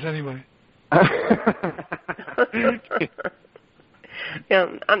two of us anyway. Yeah,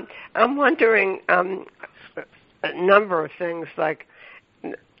 I'm wondering a number of things. Like,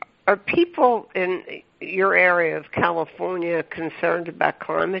 are people in your area of California concerned about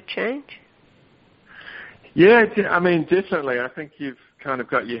climate change? Yeah, I mean, definitely. I think you've kind of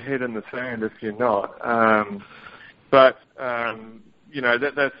got your head in the sand if you're not. But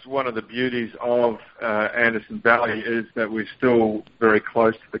that's one of the beauties of Anderson Valley is that we're still very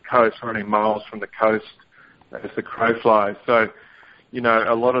close to the coast, running miles from the coast as the crow flies. So,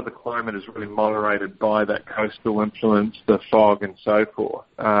 a lot of the climate is really moderated by that coastal influence, the fog and so forth.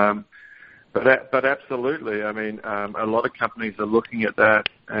 But absolutely, I mean, a lot of companies are looking at that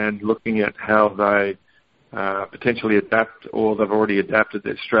and looking at how they potentially adapt, or they've already adapted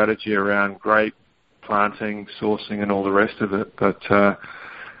their strategy around grape planting, sourcing, and all the rest of it. But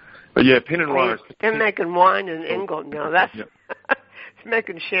yeah, Pinot Noir. They're making wine in England now. That's it's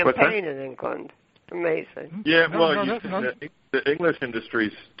making champagne in England. Amazing. Yeah, the English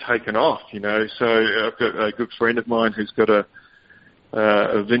industry's taken off. So I've got a good friend of mine who's got a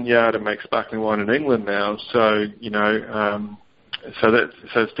vineyard and makes sparkling wine in England now. So so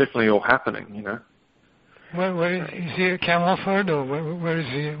it's definitely all happening. Where is he at Camelford, or where is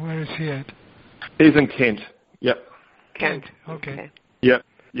he at? He's in Kent. Yep. Kent. Okay. Yep.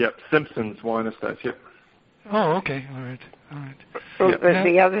 Simpsons Wine Estates. Yep. Oh, okay. All right. Well,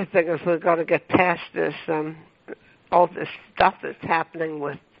 the other thing is we've got to get past this, all this stuff that's happening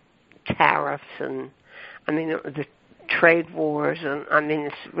with tariffs and, the trade wars, and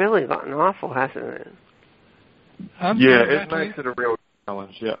it's really gotten awful, hasn't it? It makes it a real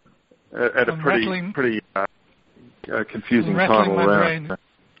challenge. Yeah. At a pretty confusing time all around.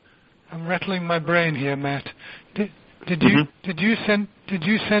 I'm rattling my brain here, Matt. Did you send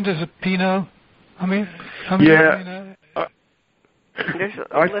us a Pinot? There's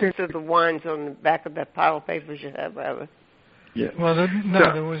a list of the wines on the back of that pile of papers you have, Robert. Yeah. Well,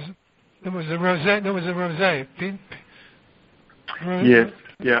 there was a rosé. There was a rosé.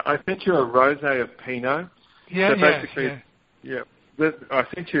 Yeah. I sent you a rosé of Pinot. Yeah. So basically, I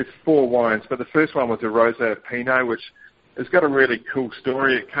sent you 4 wines, but the first one was a rosé of Pinot, which has got a really cool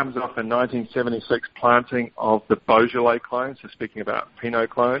story. It comes off a 1976 planting of the Beaujolais clones. So speaking about Pinot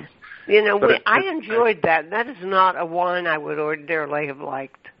clones. I enjoyed that. That is not a wine I would ordinarily have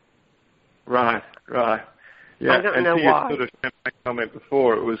liked. Right. Yeah, I don't know why. Sort of champagne comment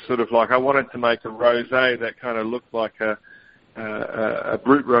before, it was sort of like I wanted to make a rosé that kind of looked like a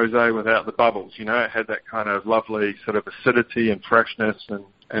brut rosé without the bubbles. It had that kind of lovely sort of acidity and freshness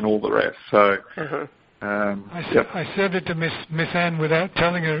and all the rest. So. I served it to Miss Anne without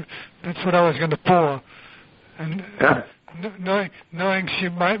telling her that's what I was going to pour, and knowing she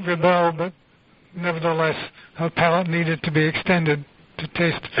might rebel, but nevertheless her palate needed to be extended to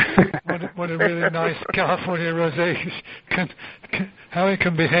taste what a really nice California rosé how it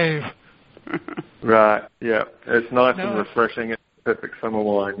can behave. Right. Yeah, it's nice and refreshing. It's perfect summer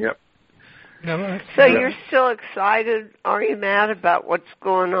wine. Yep. So you're still excited, are you, Matt, about what's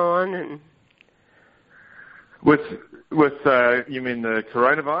going on and? With you mean the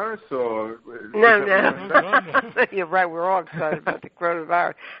coronavirus or? No. You're right. We're all excited about the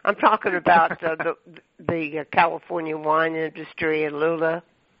coronavirus. I'm talking about the California wine industry and Lula.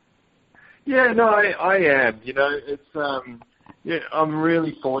 Yeah, no, I am. It's I'm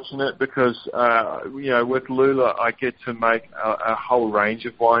really fortunate because with Lula I get to make a whole range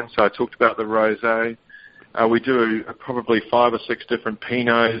of wines. So I talked about the rosé. We do probably 5 or 6 different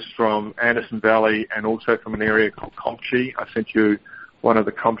Pinots from Anderson Valley and also from an area called Compchi. I sent you one of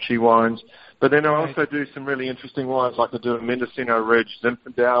the Compchi wines. But then I also do some really interesting wines, like I do a Mendocino Ridge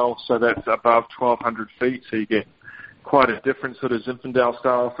Zinfandel, so that's above 1,200 feet, so you get quite a different sort of Zinfandel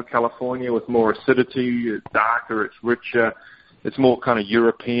style for California with more acidity. It's darker, it's richer, it's more kind of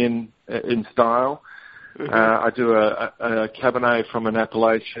European in style. I do a Cabernet from an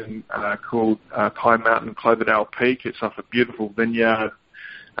appellation called Pine Mountain Cloverdale Peak. It's off a beautiful vineyard,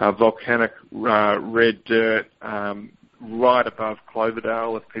 volcanic red dirt, right above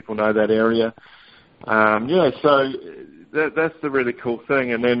Cloverdale, if people know that area. So that's the really cool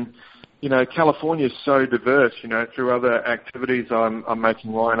thing. And then, California is so diverse. Through other activities, I'm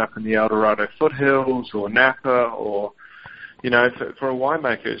making wine up in the El Dorado foothills or Napa, or for a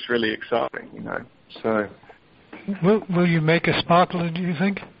winemaker, it's really exciting. So, will you make a sparkler, do you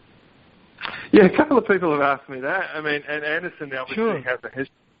think? Yeah, a couple of people have asked me that. I mean, and Anderson obviously has a history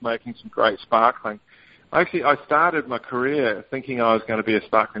of making some great sparkling. Actually, I started my career thinking I was going to be a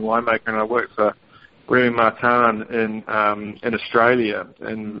sparkling winemaker, and I worked for Remy Martin in Australia,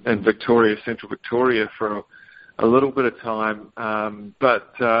 in Victoria, Central Victoria, for a little bit of time.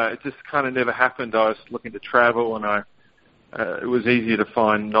 But it just kind of never happened. I was looking to travel, and it was easier to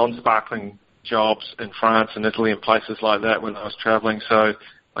find non-sparkling jobs in France and Italy and places like that when I was traveling. So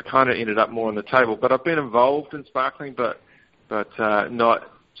I kind of ended up more on the table. But I've been involved in sparkling, but not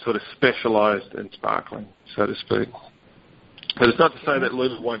sort of specialised in sparkling, so to speak. But it's not to say that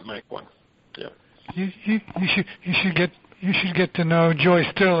Lula won't make one. Yeah. You should get to know Joy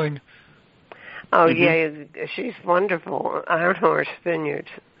Stirling. Oh yeah, she's wonderful. Iron Horse Vineyards.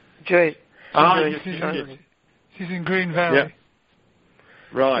 Joy. She's in Green Valley. Yeah.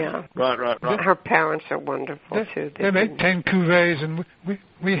 Right. Yeah. Right. Her parents are wonderful too. They make 10 cuvées, and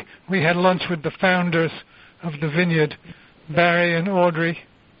we had lunch with the founders of the vineyard, Barry and Audrey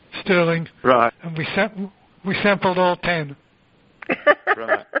Stirling. Right. And we sampled all 10.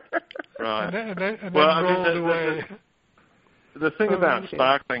 Right. And then rolled away. The thing about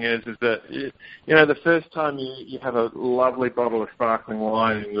sparkling is that, the first time you have a lovely bottle of sparkling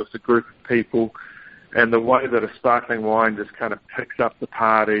wine with a group of people, and the way that a sparkling wine just kind of picks up the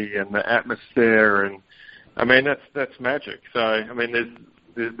party and the atmosphere, and I mean, that's magic. So, I mean,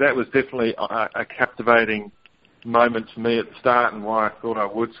 that was definitely a captivating moment for me at the start, and why I thought I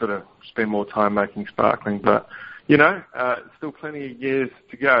would sort of spend more time making sparkling. But, still plenty of years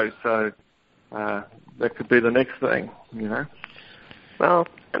to go, so that could be the next thing, Well,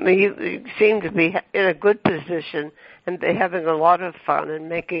 I mean, you seem to be in a good position and they're having a lot of fun and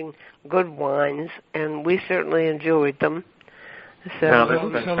making good wines, and we certainly enjoyed them. So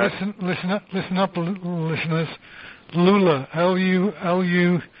listen up, listeners. Lula,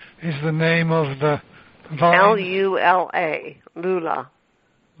 L-U is the name of the vine. L-U-L-A, Lula.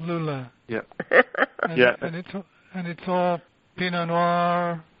 Lula. Yeah. And it's all Pinot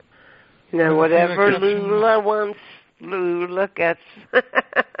Noir. No, whatever Lula wants, Lula gets. There's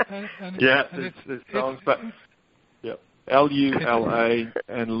songs, but Lula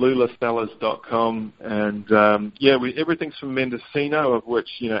and lulasellers.com, and everything's from Mendocino, of which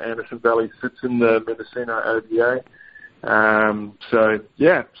Anderson Valley sits in the Mendocino ODA. So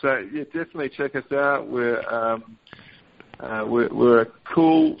definitely check us out. We're a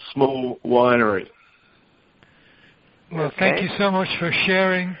cool small winery. Well, Thank you so much for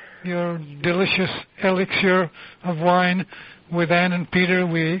sharing your delicious elixir of wine with Anne and Peter.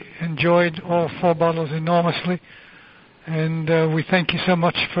 We enjoyed all 4 bottles enormously, and we thank you so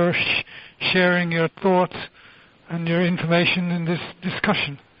much for sharing your thoughts and your information in this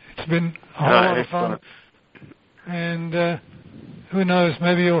discussion. It's been a whole lot of fun, and who knows,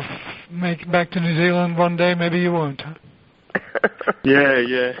 maybe you'll make it back to New Zealand one day, maybe you won't, huh? Yeah,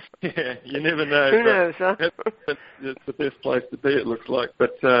 you never know. Who knows, huh? It's the best place to be, it looks like.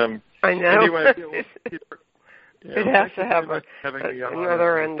 But I know. Anyway, it has to have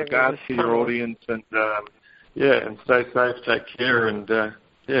another ending. Regards to your audience, and and stay safe, take care, and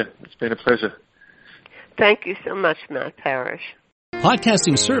it's been a pleasure. Thank you so much, Matt Parrish.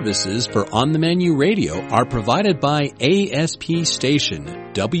 Podcasting services for On the Menu Radio are provided by ASP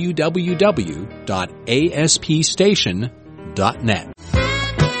Station, www.aspstation.net.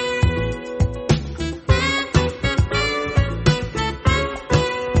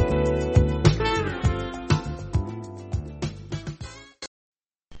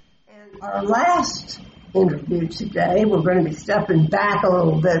 Our last interview today, we're going to be stepping back a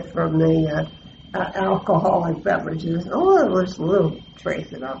little bit from the alcoholic beverages. Oh, it was a little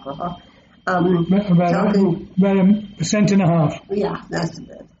trace of alcohol. About 1.5%. Yeah, that's a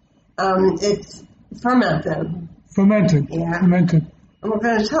bit. It's fermented. Fermented. Yeah. Fermented. And we're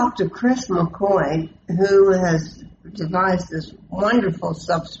going to talk to Chris McCoy, who has devised this wonderful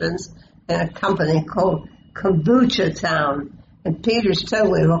substance in a company called Kombucha Town. And Peter's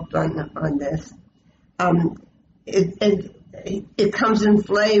totally hooked on this. It comes in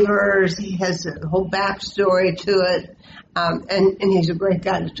flavors. He has a whole backstory to it. And he's a great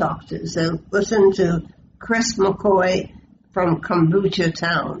guy to talk to. So listen to Chris McCoy from Kombucha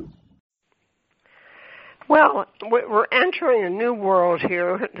Town. Well, we're entering a new world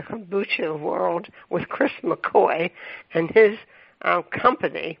here, the kombucha world, with Chris McCoy and his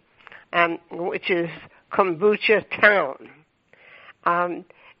company, which is Kombucha Town. And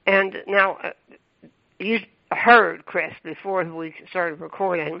now, you heard, Chris, before we started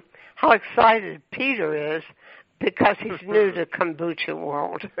recording, how excited Peter is because he's new to kombucha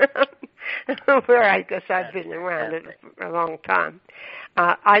world, where I guess I've been around it for a long time.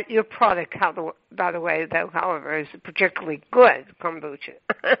 Your product, by the way, though, however, is particularly good kombucha.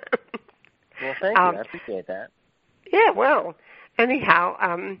 Well, thank you. I appreciate that. Yeah, well,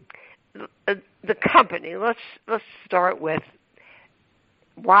 anyhow, the company. Let's start with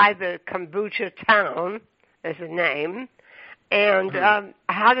why the Kombucha Town is a name, and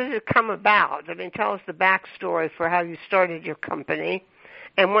how did it come about? I mean, tell us the backstory for how you started your company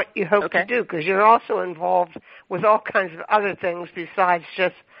and what you hope to do, because you're also involved with all kinds of other things besides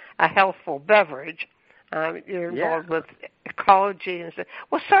just a healthful beverage. You're involved with ecology and stuff.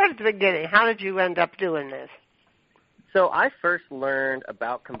 Well, start at the beginning. How did you end up doing this? So I first learned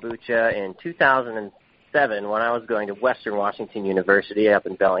about kombucha in 2007 when I was going to Western Washington University up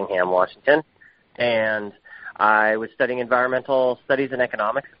in Bellingham, Washington. And I was studying environmental studies and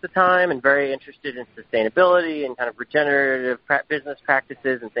economics at the time and very interested in sustainability and kind of regenerative business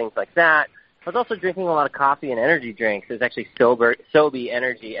practices and things like that. I was also drinking a lot of coffee and energy drinks. It was actually Sobe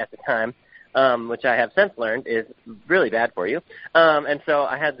Energy at the time, which I have since learned is really bad for you. And so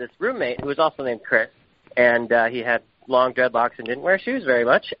I had this roommate who was also named Chris, and he had long dreadlocks and didn't wear shoes very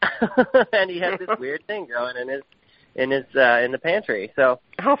much. And he had this weird thing growing in the pantry. So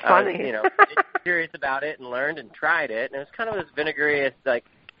how funny. I was, curious about it and learned and tried it. And it was kind of this vinegary, like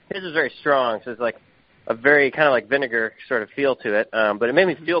his was very strong, so it was like a very kind of like vinegar sort of feel to it. But it made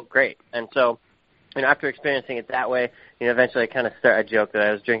me feel great. And so, after experiencing it that way, eventually I joked that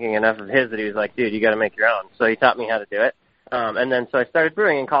I was drinking enough of his that he was like, dude, you got to make your own. So he taught me how to do it. And then so I started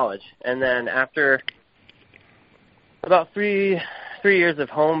brewing in college. And then after about three years of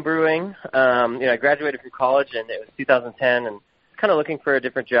home brewing, I graduated from college, and it was 2010, and kind of looking for a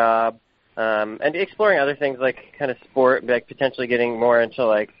different job, and exploring other things like kind of sport, like potentially getting more into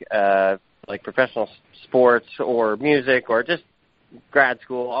like professional sports or music or just grad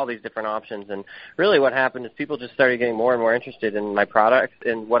school, all these different options. And really what happened is people just started getting more and more interested in my products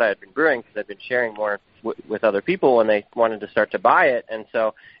and what I had been brewing, because I'd been sharing more with other people, and they wanted to start to buy it. And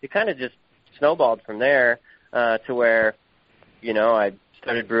so it kind of just snowballed from there to where, I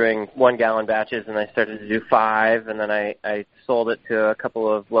started brewing 1-gallon batches, and I started to do 5, and then I sold it to a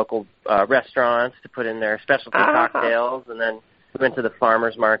couple of local restaurants to put in their specialty cocktails, and then we went to the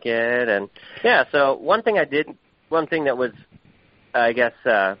farmer's market. And so one thing that was, I guess,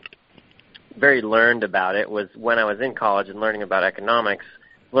 very learned about it was when I was in college and learning about economics,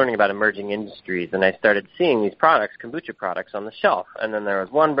 learning about emerging industries, and I started seeing these products, kombucha products, on the shelf. And then there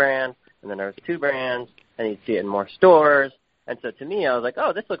was one brand, and then there was 2 brands, and you'd see it in more stores. And so to me, I was like,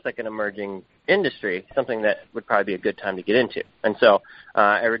 oh, this looks like an emerging industry, something that would probably be a good time to get into. And so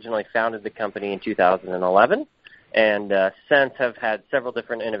I originally founded the company in 2011, and since have had several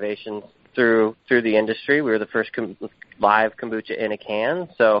different innovations through the industry. We were the first live kombucha in a can,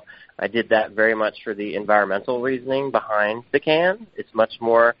 so I did that very much for the environmental reasoning behind the can. It's much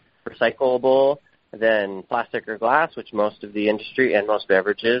more recyclable than plastic or glass, which most of the industry and most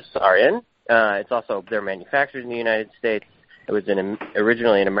beverages are in. It's also, they're manufactured in the United States. It was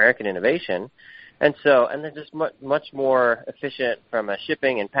originally an American innovation. And they're just much more efficient from a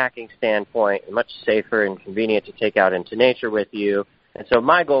shipping and packing standpoint, and much safer and convenient to take out into nature with you. And so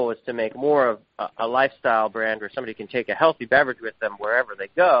my goal was to make more of a lifestyle brand where somebody can take a healthy beverage with them wherever they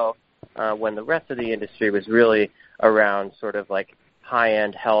go, when the rest of the industry was really around sort of like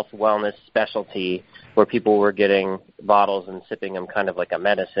high-end health, wellness specialty, where people were getting bottles and sipping them kind of like a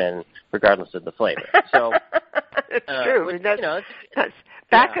medicine, regardless of the flavor. So it's true. Which, that's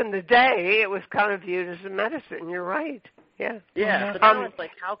back in the day, it was kind of viewed as a medicine. You're right. Yeah. Yeah. But now it's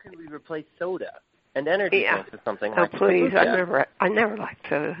like, how can we replace soda and energy drinks with something like that? Oh, please! kombucha? I never liked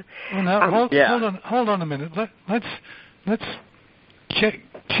soda. Well, now hold on a minute. Let's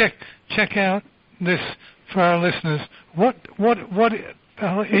check out this for our listeners. What is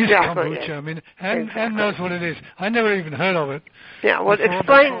kombucha? I mean, Ann knows what it is. I never even heard of it. Yeah, well,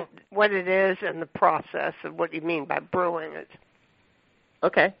 explain what it is and the process of what you mean by brewing it.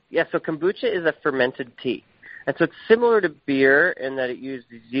 Okay. Yeah, so kombucha is a fermented tea. And so it's similar to beer in that it uses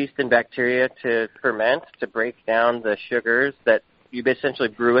yeast and bacteria to ferment, to break down the sugars that you essentially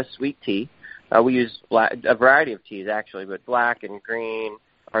brew a sweet tea. We use a variety of teas, actually, but black and green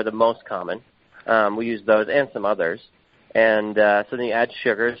are the most common. We use those and some others. And so then you add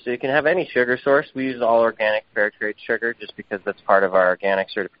sugar. So you can have any sugar source. We use all organic fair trade sugar just because that's part of our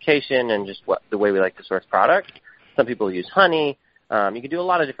organic certification and just the way we like to source products. Some people use honey. You can do a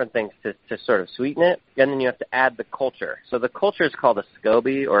lot of different things to sort of sweeten it. And then you have to add the culture. So the culture is called a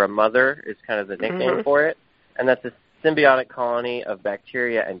SCOBY, or a mother is kind of the nickname for it. And that's a symbiotic colony of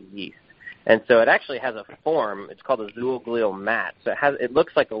bacteria and yeast. And so it actually has a form. It's called a zooglio mat. So it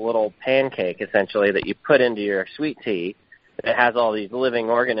looks like a little pancake, essentially, that you put into your sweet tea. It has all these living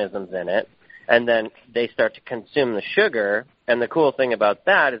organisms in it. And then they start to consume the sugar. And the cool thing about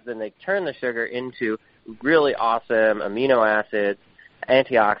that is then they turn the sugar into really awesome amino acids,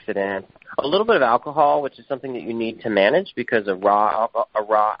 antioxidants, a little bit of alcohol, which is something that you need to manage because a raw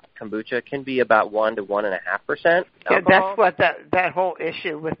kombucha can be about 1 to 1.5% alcohol. Yeah, that's what that whole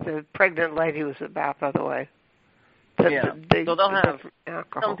issue with the pregnant lady was about, by the way. So they'll have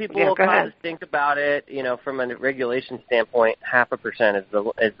alcohol. Some people will kind of think about it, from a regulation standpoint, 0.5%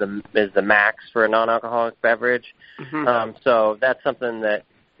 is the max for a non-alcoholic beverage. Mm-hmm. So that's something that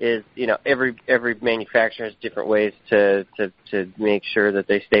is, every manufacturer has different ways to make sure that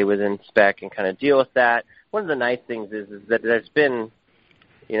they stay within spec and kind of deal with that. One of the nice things is that there's been,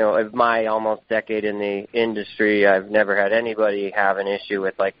 of my almost decade in the industry, I've never had anybody have an issue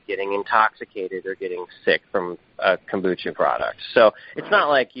with like getting intoxicated or getting sick from a kombucha product. So it's not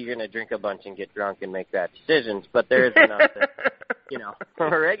like you're going to drink a bunch and get drunk and make bad decisions, but there is enough that,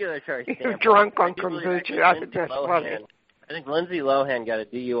 from a regulatory standpoint. You're drunk on kombucha. I think that's funny. I think Lindsay Lohan got a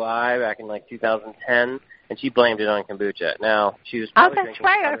DUI back in 2010, and she blamed it on kombucha. Now, she was probably drinking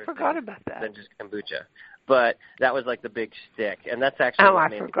I forgot about that. Than just kombucha. But that was like the big stick, and that's actually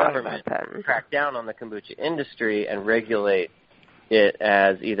what made the government crack down on the kombucha industry and regulate it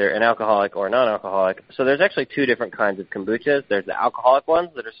as either an alcoholic or non-alcoholic. So there's actually two different kinds of kombuchas. There's the alcoholic ones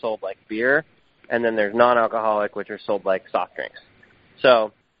that are sold like beer, and then there's non-alcoholic, which are sold like soft drinks.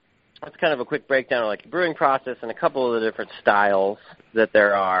 So that's kind of a quick breakdown of like the brewing process and a couple of the different styles that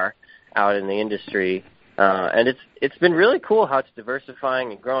there are out in the industry. And it's been really cool how it's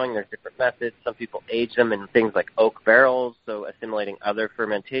diversifying and growing. There's different methods. Some people age them in things like oak barrels, so assimilating other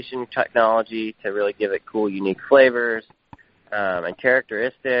fermentation technology to really give it cool, unique flavors and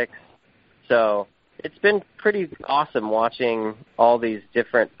characteristics. So it's been pretty awesome watching all these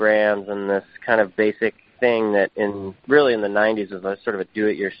different brands and this kind of basic thing that in the 90s was a sort of a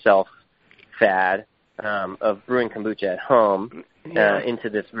do-it-yourself fad of brewing kombucha at home into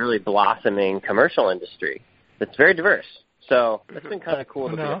this really blossoming commercial industry that's very diverse. So it's been kind of cool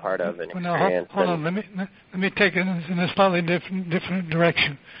to be a part of and experience. Hold on. Let me take it in a slightly different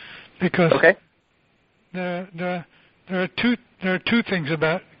direction, because there are two things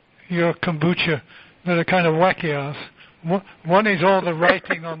about your kombucha that are kind of wacky ass. One is all the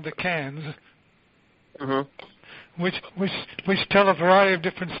writing on the cans. Mm-hmm. Which tell a variety of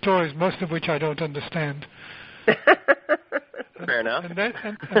different stories, most of which I don't understand. Fair enough. And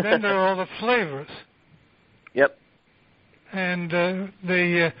then there are all the flavors. Yep. And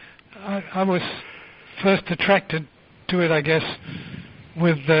I was first attracted to it, I guess,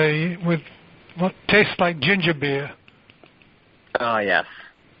 with what tastes like ginger beer. Oh yes.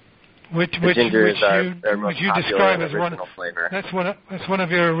 Which ginger is our which you describe as one flavor. That's one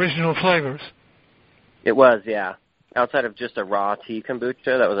of your original flavors. It was, yeah. Outside of just a raw tea kombucha,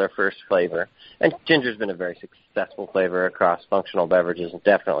 that was our first flavor. And ginger's been a very successful flavor across functional beverages, and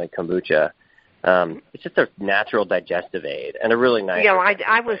definitely kombucha. It's just a natural digestive aid and a really nice...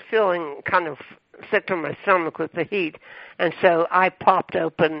 I was feeling kind of sick to my stomach with the heat, and so I popped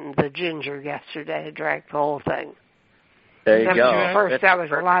open the ginger yesterday and drank the whole thing. There you go. The first I was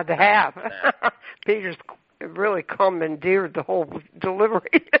allowed to have. Peter's really commandeered the whole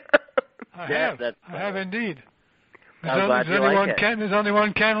delivery. I have indeed. There's only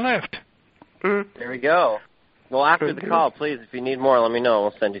one can left. There we go. Well, after the call, please, if you need more, let me know.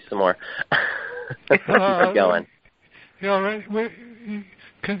 We'll send you some more. Keep going. You all right?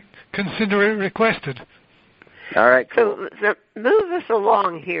 Consider it requested. All right, cool. So move us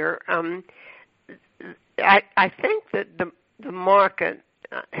along here. I think that the market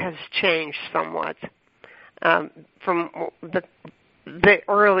has changed somewhat from the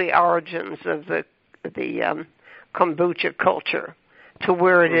early origins of the kombucha culture to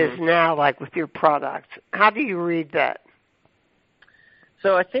where it is now, like with your product. How do you read that?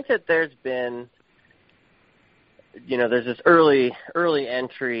 So I think that there's been, there's this early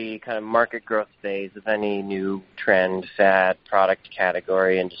entry kind of market growth phase of any new trend, fad, product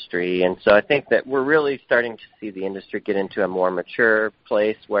category, industry. And so I think that we're really starting to see the industry get into a more mature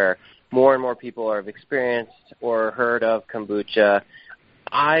place where more and more people have experienced or heard of kombucha.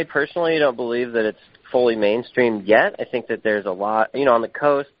 I personally don't believe that it's fully mainstream yet. I think that there's a lot, on the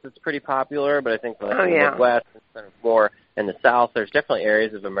coast it's pretty popular, but I think in the Midwest and kind of more in the South, there's definitely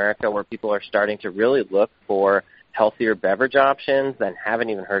areas of America where people are starting to really look for healthier beverage options and haven't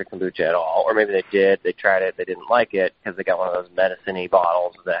even heard of kombucha at all. Or maybe they did, they tried it, they didn't like it because they got one of those medicine-y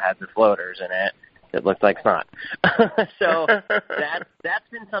bottles that had the floaters in it, it looked like snot. So that's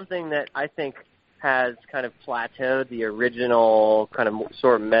been something that I think has kind of plateaued the original kind of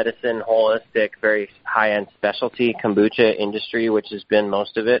sort of medicine, holistic, very high-end specialty kombucha industry, which has been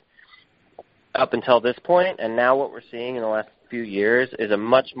most of it up until this point. And now what we're seeing in the last few years is a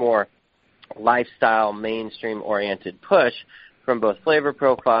much more lifestyle, mainstream-oriented push from both flavor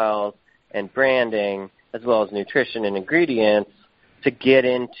profiles and branding, as well as nutrition and ingredients, to get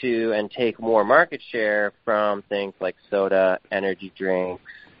into and take more market share from things like soda, energy drinks,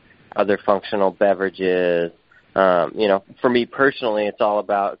 other functional beverages. For me personally, it's all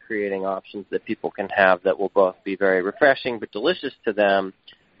about creating options that people can have that will both be very refreshing but delicious to them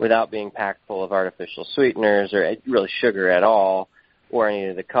without being packed full of artificial sweeteners or really sugar at all, or any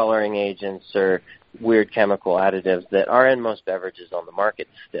of the coloring agents or weird chemical additives that are in most beverages on the market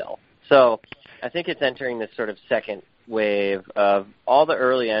still. So I think it's entering this sort of second wave of all the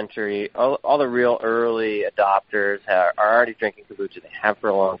early entry, all the real early adopters are already drinking kombucha. They have for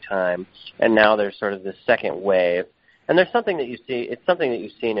a long time, and now there's sort of this second wave. And there's something that you see. It's something that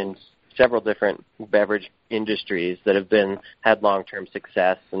you've seen in several different beverage industries that have had long-term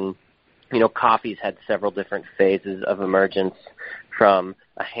success. And coffee's had several different phases of emergence, from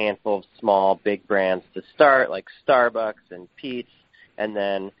a handful of small, big brands to start, like Starbucks and Peet's, and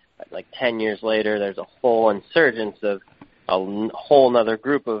then like 10 years later, there's a whole insurgence of a whole another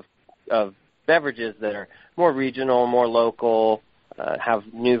group of beverages that are more regional, more local, have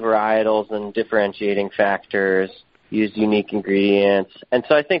new varietals and differentiating factors, use unique ingredients. And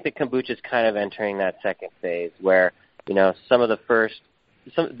so I think that kombucha is kind of entering that second phase where, some of the first,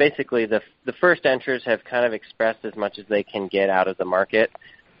 basically the first entrers have kind of expressed as much as they can get out of the market.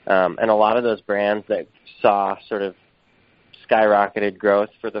 And a lot of those brands that saw sort of skyrocketed growth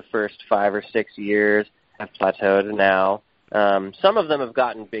for the first 5 or 6 years have plateaued now. Some of them have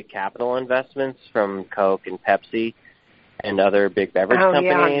gotten big capital investments from Coke and Pepsi and other big beverage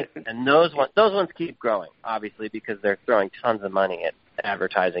companies, and those ones keep growing, obviously, because they're throwing tons of money at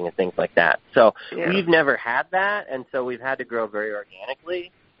advertising and things like that. So we've never had that, and so we've had to grow very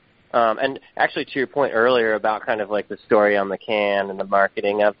organically. And actually, to your point earlier about kind of like the story on the can and the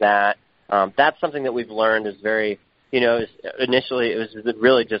marketing of that, that's something that we've learned is very, initially it was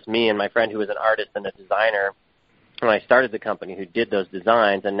really just me and my friend who was an artist and a designer when I started the company who did those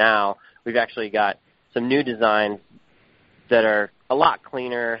designs, and now we've actually got some new designs that are a lot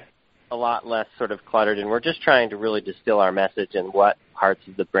cleaner, a lot less sort of cluttered, and we're just trying to really distill our message and what parts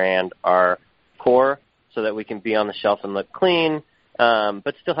of the brand are core so that we can be on the shelf and look clean,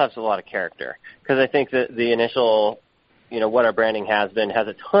 but still has a lot of character. Because I think that the initial, what our branding has been has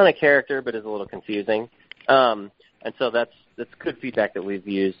a ton of character but is a little confusing. And so that's good feedback that we've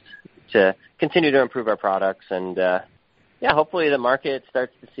used to continue to improve our products. And, hopefully the market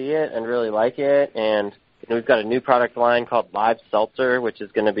starts to see it and really like it. And we've got a new product line called Live Seltzer, which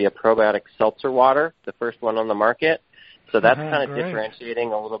is going to be a probiotic seltzer water, the first one on the market. So that's kind of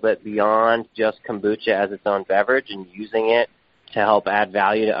differentiating a little bit beyond just kombucha as its own beverage and using it to help add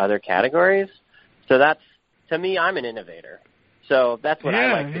value to other categories. So that's, to me, I'm an innovator. So that's what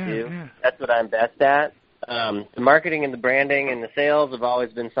I like to do. Yeah. That's what I'm best at. The marketing and the branding and the sales have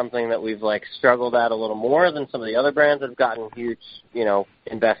always been something that we've struggled at a little more than some of the other brands that have gotten huge,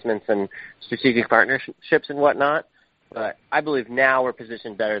 investments and strategic partnerships and whatnot. But I believe now we're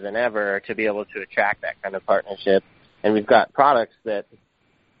positioned better than ever to be able to attract that kind of partnership. And we've got products that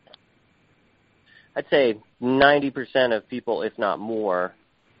I'd say 90% of people, if not more,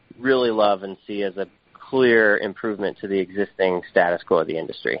 really love and see as a clear improvement to the existing status quo of the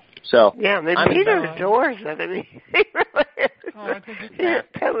industry. So Peter adores it. I mean, he really is. I think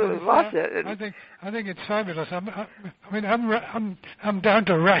loves it. I think it's fabulous. I'm down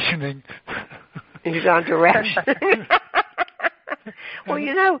to rationing. You're down to rationing. Well,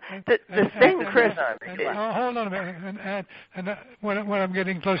 the thing, Chris. Hold on a minute. And when I'm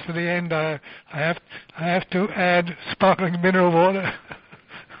getting close to the end, I have to add sparkling mineral water.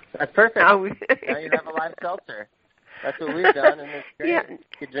 That's perfect. Now you have a Live Seltzer. That's what we've done, and it's great. Yeah. You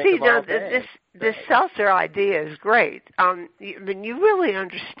can drink them all day. This seltzer idea is great. You really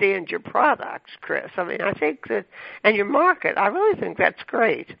understand your products, Chris. I think that, and your market. I really think that's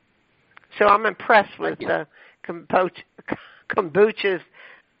great. So I'm impressed with the kombucha's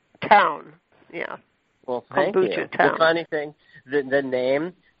town. Yeah. Well, thank you. Town. The funny thing, the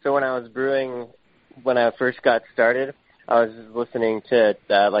name. So when I was brewing, when I first got started, I was listening to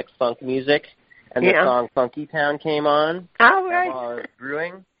funk music, and the song "Funky Town" came on. Oh, right. While I was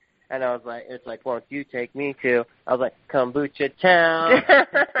brewing, and I was like, "It's like, won't you take me to?" I was like, "Kombucha Town."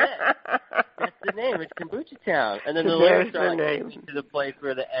 That's the name. It's Kombucha Town. And then the There's lyrics are like, to the place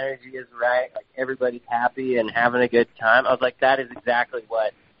where the energy is right, like everybody's happy and having a good time. I was like, that is exactly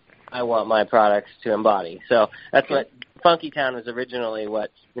what I want my products to embody. So that's what Funky Town was originally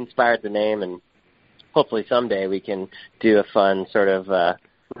what inspired the name, and hopefully someday we can do a fun sort of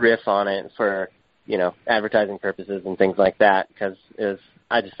riff on it for, advertising purposes and things like that, because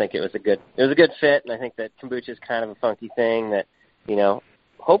I just think it was a good fit, and I think that kombucha is kind of a funky thing that,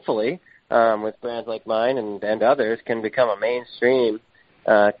 hopefully with brands like mine and others can become a mainstream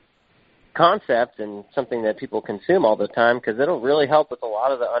concept and something that people consume all the time, because it'll really help with a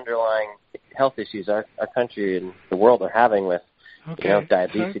lot of the underlying health issues our country and the world are having with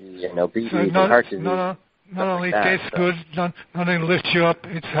diabetes and obesity and heart disease. Not only tastes good, not only lifts you up,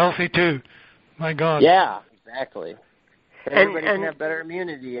 it's healthy too. My God. Yeah, exactly. Everybody can have better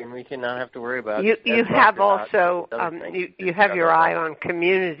immunity, and we can not have to worry about. You have also you have your eye on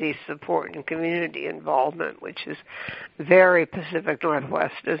community support and community involvement, which is very Pacific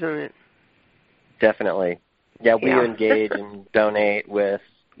Northwest, isn't it? Definitely. Yeah, we engage and donate with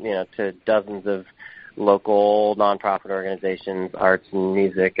to dozens of local nonprofit organizations, arts and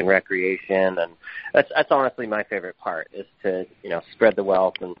music and recreation, and that's honestly my favorite part, is to spread the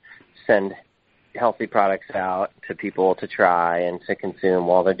wealth and send healthy products out to people to try and to consume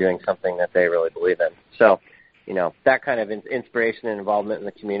while they're doing something that they really believe in. So, that kind of inspiration and involvement in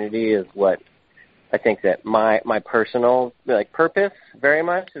the community is what I think that my personal purpose very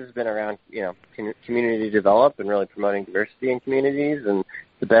much has been around, community develop and really promoting diversity in communities. And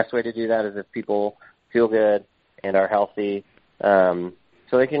the best way to do that is if people feel good and are healthy,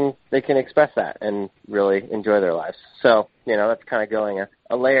 so they can express that and really enjoy their lives. So, that's kind of going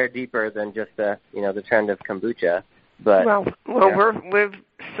a layer deeper than just the trend of kombucha. But we've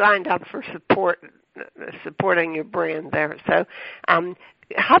signed up for supporting your brand there. So,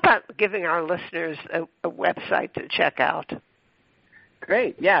 how about giving our listeners a website to check out?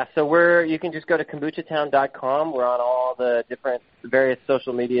 Great, yeah. So you can just go to kombuchatown.com. We're on all the various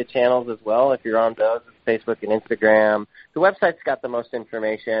social media channels as well. If you're on those, it's Facebook and Instagram. The website's got the most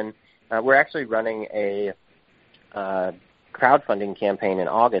information. We're actually running a crowdfunding campaign in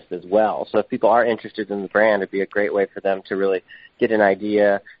August as well. So if people are interested in the brand, it'd be a great way for them to really get an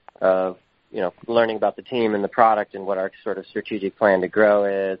idea of learning about the team and the product and what our sort of strategic plan to grow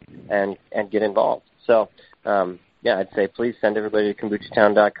is, and get involved. So, I'd say please send everybody to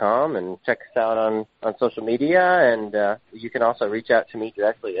kombuchatown.com and check us out on social media, and you can also reach out to me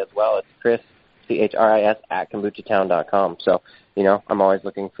directly as well. It's Chris, CHRIS, @kombuchatown.com. So, I'm always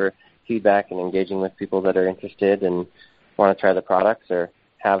looking for feedback and engaging with people that are interested and want to try the products or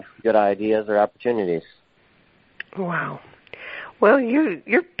have good ideas or opportunities. Wow. Well,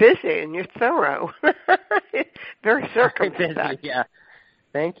 you're busy and you're thorough. Very circumspect. Yeah.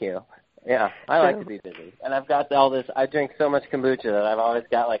 Thank you. Yeah, I like to be busy. And I've got all this, I drink so much kombucha that I've always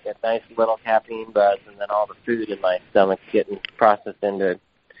got like a nice little caffeine buzz, and then all the food in my stomach getting processed into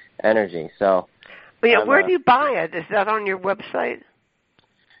energy. So, where do you buy it? Is that on your website?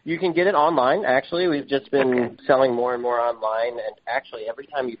 You can get it online, actually. We've just been selling more and more online. And actually, every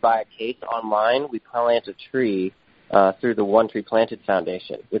time you buy a case online, we plant a tree through the One Tree Planted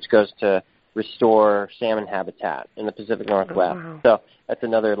Foundation, which goes to restore salmon habitat in the Pacific Northwest. Oh, wow. So that's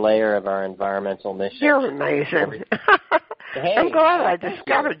another layer of our environmental mission. You're amazing. Hey, I'm glad I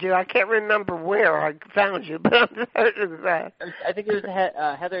discovered you. I can't remember where I found you, but I'm glad. I think it was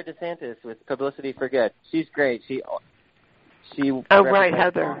Heather DeSantis with Publicity for Good. She's great. She right,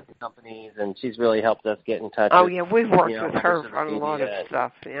 Heather. Companies, and she's really helped us get in touch. Oh, yeah, we've worked with her on a lot of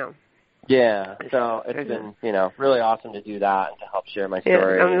stuff, yeah. Yeah, so it's been, really awesome to do that and to help share my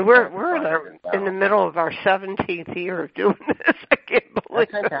story. Yeah, I mean, we're in the middle of our 17th year of doing this. I can't believe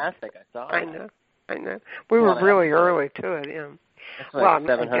That's fantastic. I saw it. I know. We were really early to it, yeah. That's like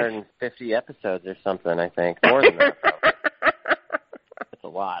 750 episodes or something, I think. More than that. That's a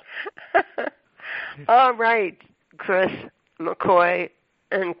lot. All right, Chris McCoy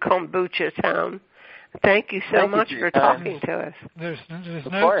and Kombucha Town. Thank you so much for talking to us. There's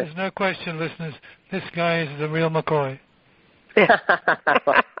no question, listeners. This guy is the real McCoy.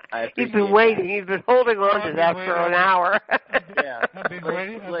 You've been waiting. You've been holding on to that for an hour. Yeah, I've been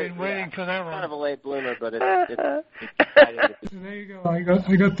waiting for that one. Kind of a late bloomer, but it's So there you go. I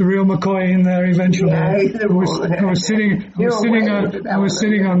got the real McCoy in there eventually. Yeah, I was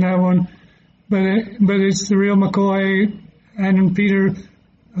sitting on that one, but it's the real McCoy. And Peter,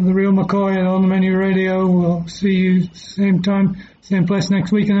 the real McCoy and On the Menu Radio. We'll see you same time, same place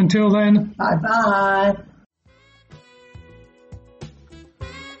next week. And until then, bye-bye.